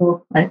that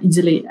people are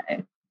easily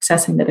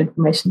accessing that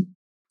information.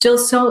 Jill,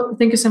 so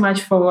thank you so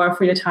much for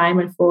your time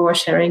and for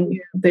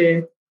sharing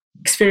the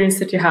experience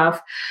that you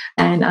have.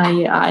 And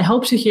I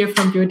hope to hear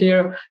from you,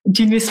 dear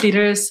Genius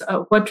Leaders,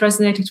 what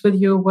resonated with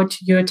you,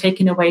 what you're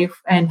taking away,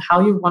 and how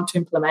you want to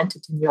implement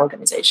it in your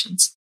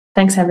organizations.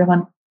 Thanks,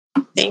 everyone.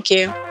 Thank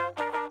you.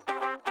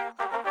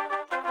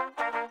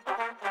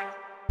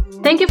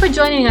 Thank you for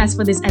joining us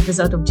for this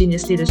episode of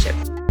Genius Leadership.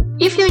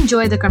 If you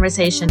enjoyed the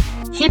conversation,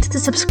 hit the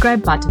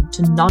subscribe button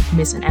to not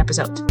miss an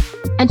episode.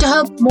 And to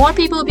help more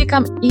people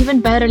become even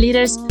better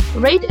leaders,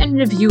 rate and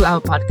review our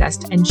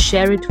podcast and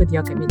share it with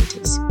your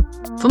communities.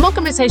 For more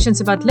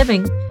conversations about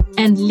living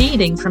and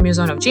leading from your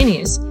zone of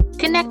genius,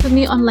 connect with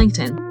me on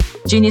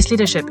LinkedIn. Genius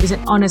Leadership is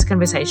an honest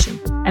conversation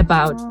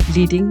about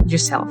leading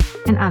yourself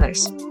and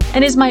others.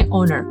 And it's my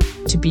honor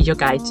to be your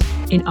guide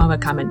in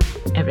overcoming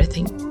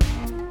everything.